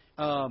right?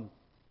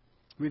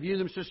 Review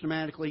them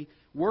systematically.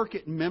 Work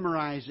at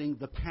memorizing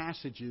the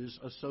passages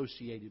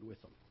associated with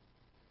them.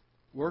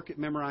 Work at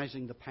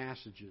memorizing the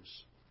passages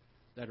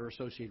that are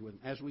associated with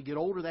them. As we get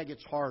older, that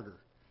gets harder.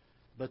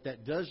 But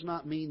that does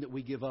not mean that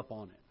we give up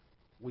on it.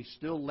 We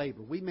still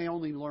labor. We may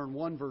only learn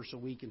 1 verse a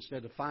week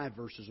instead of 5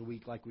 verses a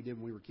week like we did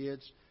when we were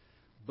kids.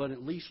 But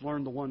at least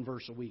learn the 1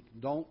 verse a week.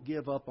 Don't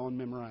give up on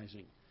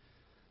memorizing.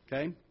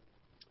 Okay?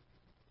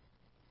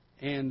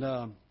 And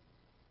the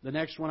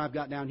next one I've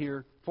got down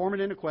here, form it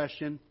into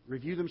question,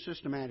 review them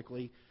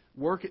systematically,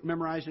 work at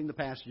memorizing the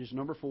passages.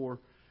 Number 4,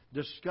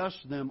 discuss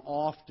them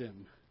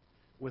often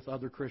with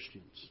other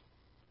Christians.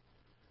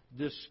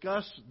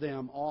 Discuss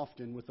them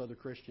often with other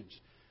Christians.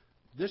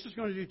 this is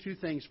going to do two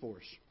things for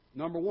us.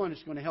 Number one,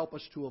 it's going to help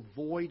us to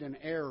avoid an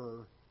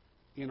error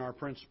in our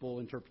principle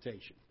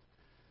interpretation.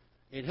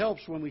 It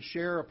helps when we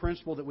share a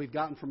principle that we've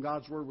gotten from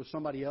God's Word with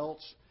somebody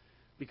else,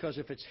 because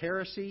if it's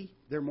heresy,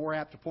 they're more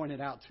apt to point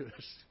it out to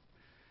us.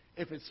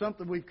 If it's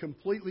something we've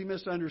completely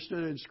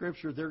misunderstood in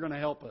Scripture, they're going to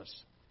help us.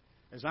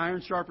 As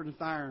iron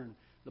sharpeneth iron,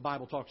 the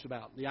Bible talks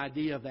about, the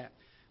idea of that.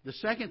 The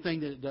second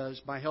thing that it does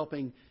by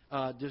helping,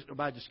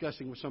 by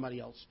discussing with somebody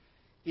else,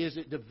 is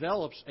it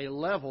develops a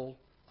level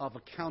of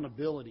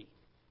accountability.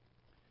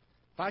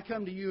 If I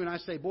come to you and I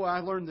say, boy, I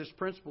learned this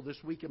principle this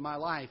week in my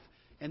life,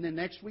 and then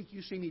next week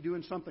you see me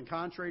doing something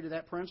contrary to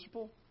that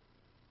principle,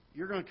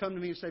 you're going to come to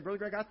me and say, Brother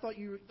Greg, I thought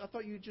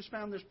you just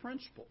found this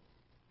principle.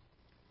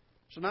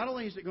 So not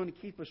only is it going to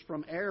keep us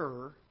from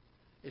error,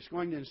 it's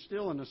going to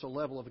instill in us a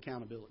level of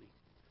accountability.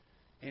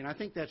 And I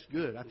think that's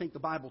good. I think the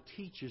Bible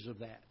teaches of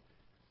that.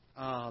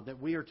 That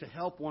we are to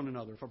help one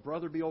another. If a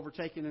brother be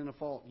overtaken in a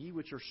fault, ye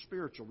which are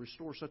spiritual,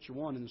 restore such a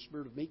one in the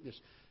spirit of meekness.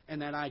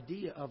 And that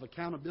idea of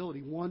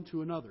accountability one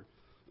to another.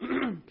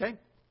 Okay?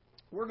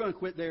 We're going to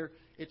quit there.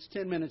 It's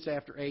 10 minutes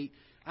after 8.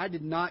 I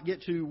did not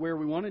get to where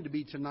we wanted to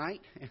be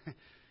tonight.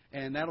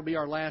 And that'll be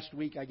our last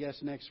week, I guess,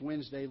 next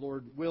Wednesday,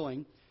 Lord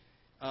willing.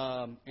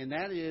 And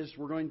that is,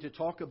 we're going to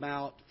talk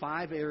about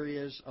 5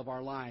 areas of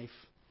our life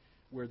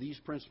where these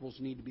principles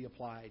need to be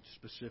applied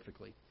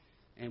specifically.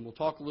 And we'll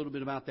talk a little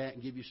bit about that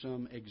and give you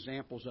some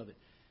examples of it.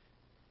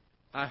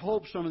 I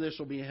hope some of this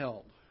will be a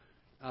help.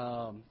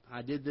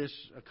 I did this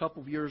a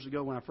couple of years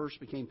ago when I first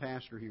became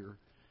pastor here.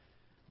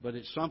 But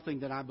it's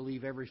something that I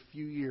believe every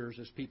few years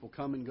as people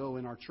come and go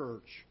in our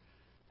church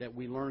that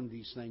we learn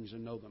these things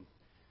and know them.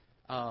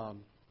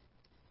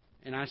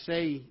 And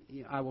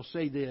I will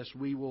say this,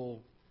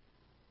 we'll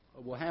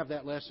have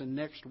that lesson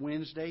next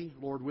Wednesday,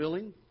 Lord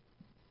willing.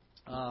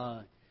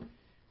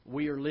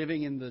 We are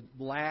living in the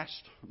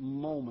last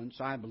moments,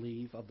 I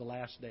believe, of the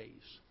last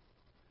days.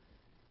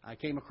 I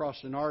came across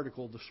an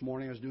article this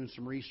morning. I was doing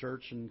some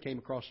research and came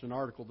across an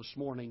article this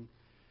morning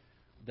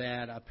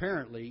that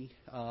apparently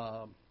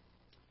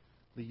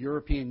the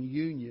European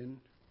Union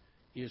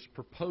is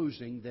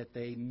proposing that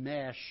they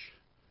mesh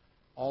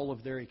all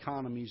of their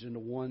economies into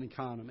one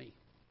economy.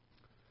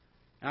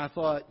 And I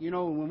thought,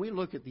 when we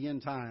look at the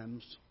end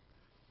times,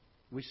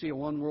 we see a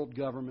one world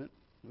government,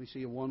 we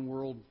see a one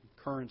world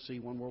currency,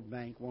 one world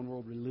bank, one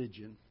world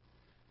religion.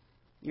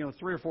 3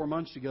 or 4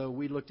 months ago,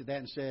 we looked at that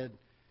and said,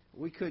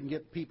 we couldn't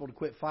get people to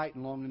quit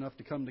fighting long enough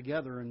to come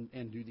together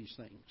and do these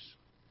things.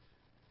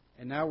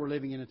 And now we're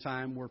living in a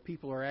time where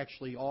people are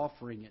actually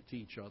offering it to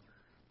each other.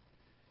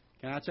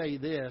 Can I tell you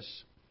this?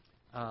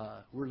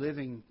 We're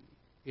living,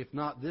 if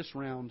not this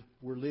round,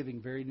 we're living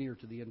very near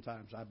to the end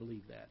times. I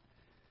believe that.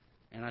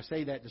 And I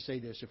say that to say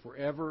this. If we're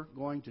ever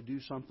going to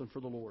do something for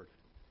the Lord,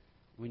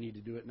 we need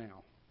to do it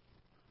now.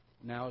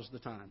 Now is the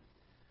time.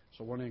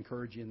 So I want to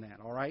encourage you in that.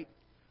 All right?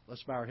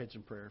 Let's bow our heads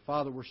in prayer.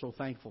 Father, we're so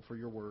thankful for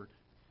your word.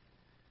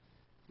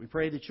 We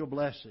pray that you'll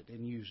bless it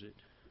and use it.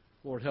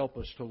 Lord, help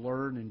us to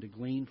learn and to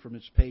glean from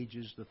its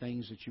pages the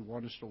things that you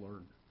want us to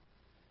learn.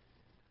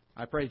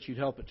 I pray that you'd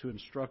help it to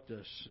instruct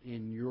us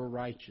in your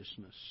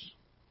righteousness,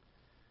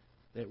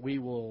 that we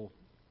will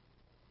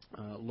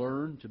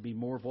learn to be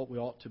more of what we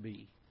ought to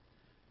be,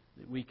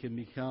 that we can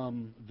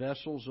become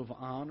vessels of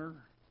honor,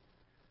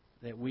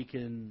 that we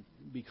can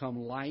become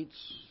lights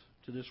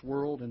to this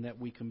world, and that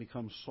we can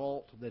become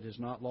salt that has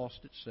not lost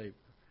its savor.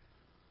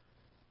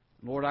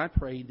 Lord, I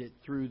pray that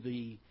through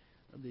the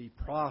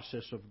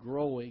process of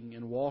growing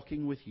and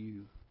walking with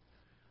you,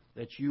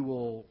 that you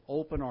will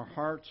open our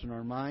hearts and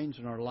our minds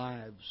and our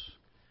lives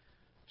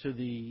to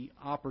the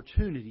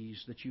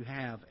opportunities that you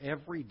have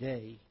every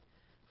day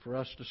for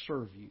us to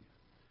serve you,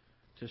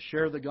 to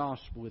share the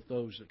gospel with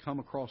those that come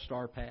across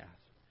our path.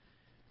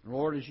 And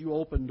Lord, as you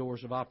open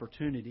doors of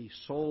opportunity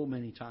so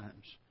many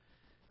times,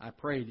 I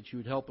pray that you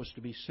would help us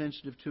to be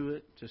sensitive to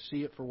it, to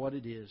see it for what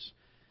it is,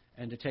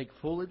 and to take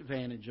full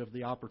advantage of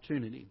the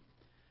opportunity.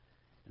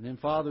 And then,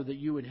 Father, that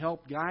you would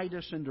help guide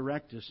us and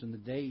direct us in the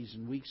days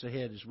and weeks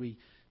ahead as we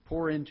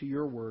pour into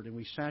your word and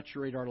we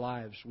saturate our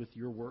lives with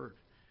your word.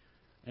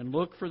 And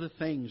look for the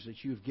things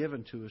that you've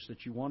given to us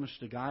that you want us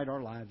to guide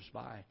our lives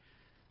by,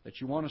 that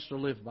you want us to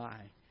live by.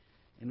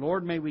 And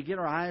Lord, may we get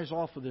our eyes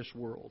off of this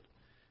world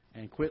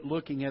and quit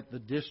looking at the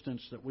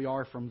distance that we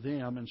are from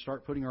them and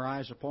start putting our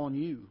eyes upon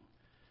you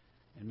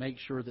and make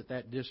sure that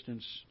that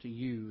distance to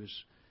you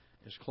is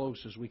as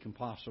close as we can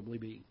possibly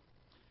be.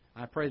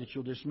 I pray that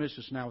you'll dismiss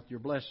us now with your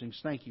blessings.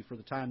 Thank you for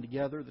the time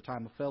together, the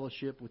time of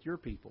fellowship with your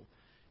people.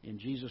 In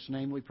Jesus'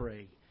 name we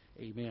pray.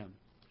 Amen.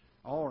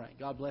 All right.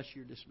 God bless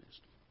you. You're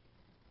dismissed.